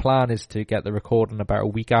our plan is to get the recording about a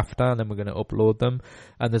week after, and then we're going to upload them.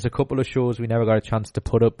 And there's a couple of shows we never got a chance to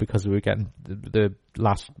put up because we were getting the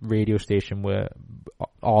last radio station were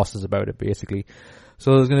arses about it, basically.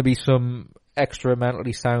 So there's going to be some extra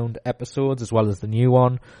Mentally Sound episodes as well as the new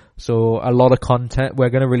one. So a lot of content. We're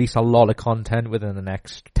going to release a lot of content within the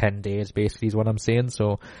next 10 days, basically, is what I'm saying.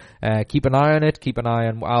 So keep an eye on it. Keep an eye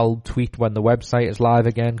on. I'll tweet when the website is live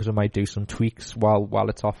again, because I might do some tweaks while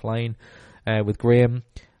it's offline with Graham.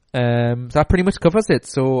 So that pretty much covers it.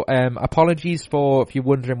 So apologies for if you're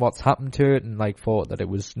wondering what's happened to it and thought that it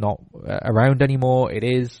was not around anymore. It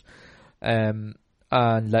is.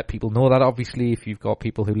 And let people know that, obviously, if you've got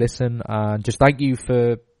people who listen. And just thank you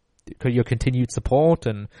for your continued support,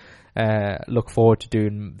 and look forward to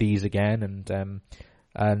doing these again.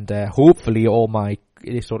 And hopefully all my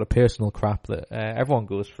sort of personal crap that everyone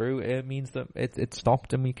goes through, it means that it's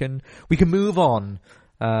stopped and we can move on.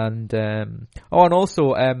 And and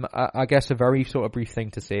also I guess a very sort of brief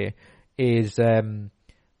thing to say is I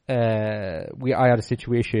had a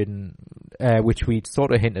situation which we'd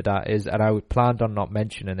sort of hinted at, and I planned on not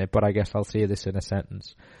mentioning it, but I guess I'll say this in a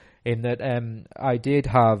sentence, in that I did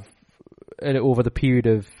have, over the period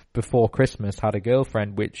of before Christmas, had a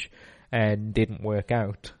girlfriend which didn't work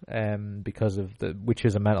out because of which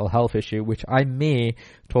is a mental health issue, which I may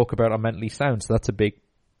talk about on Mentally Sound. So that's a big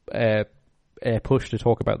push to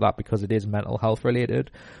talk about that, because it is mental health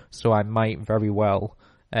related. So I might very well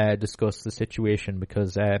discuss the situation,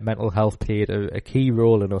 because mental health played a key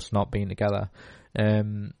role in us not being together.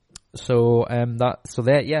 That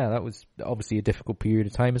was obviously a difficult period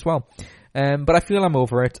of time as well. But I feel I'm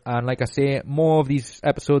over it, and like I say, more of these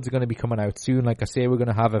episodes are going to be coming out soon. Like I say, we're going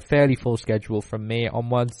to have a fairly full schedule from May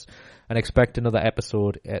onwards, and expect another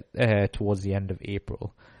episode towards the end of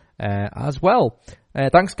April as well.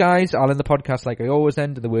 Thanks, guys. I'll end the podcast like I always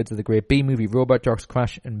end, in the words of the great B-movie Robot Jocks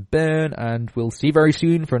Crash and Burn, and we'll see you very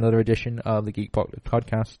soon for another edition of the Geek Apocalypse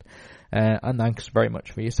podcast. And thanks very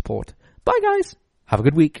much for your support. Bye, guys. Have a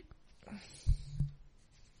good week.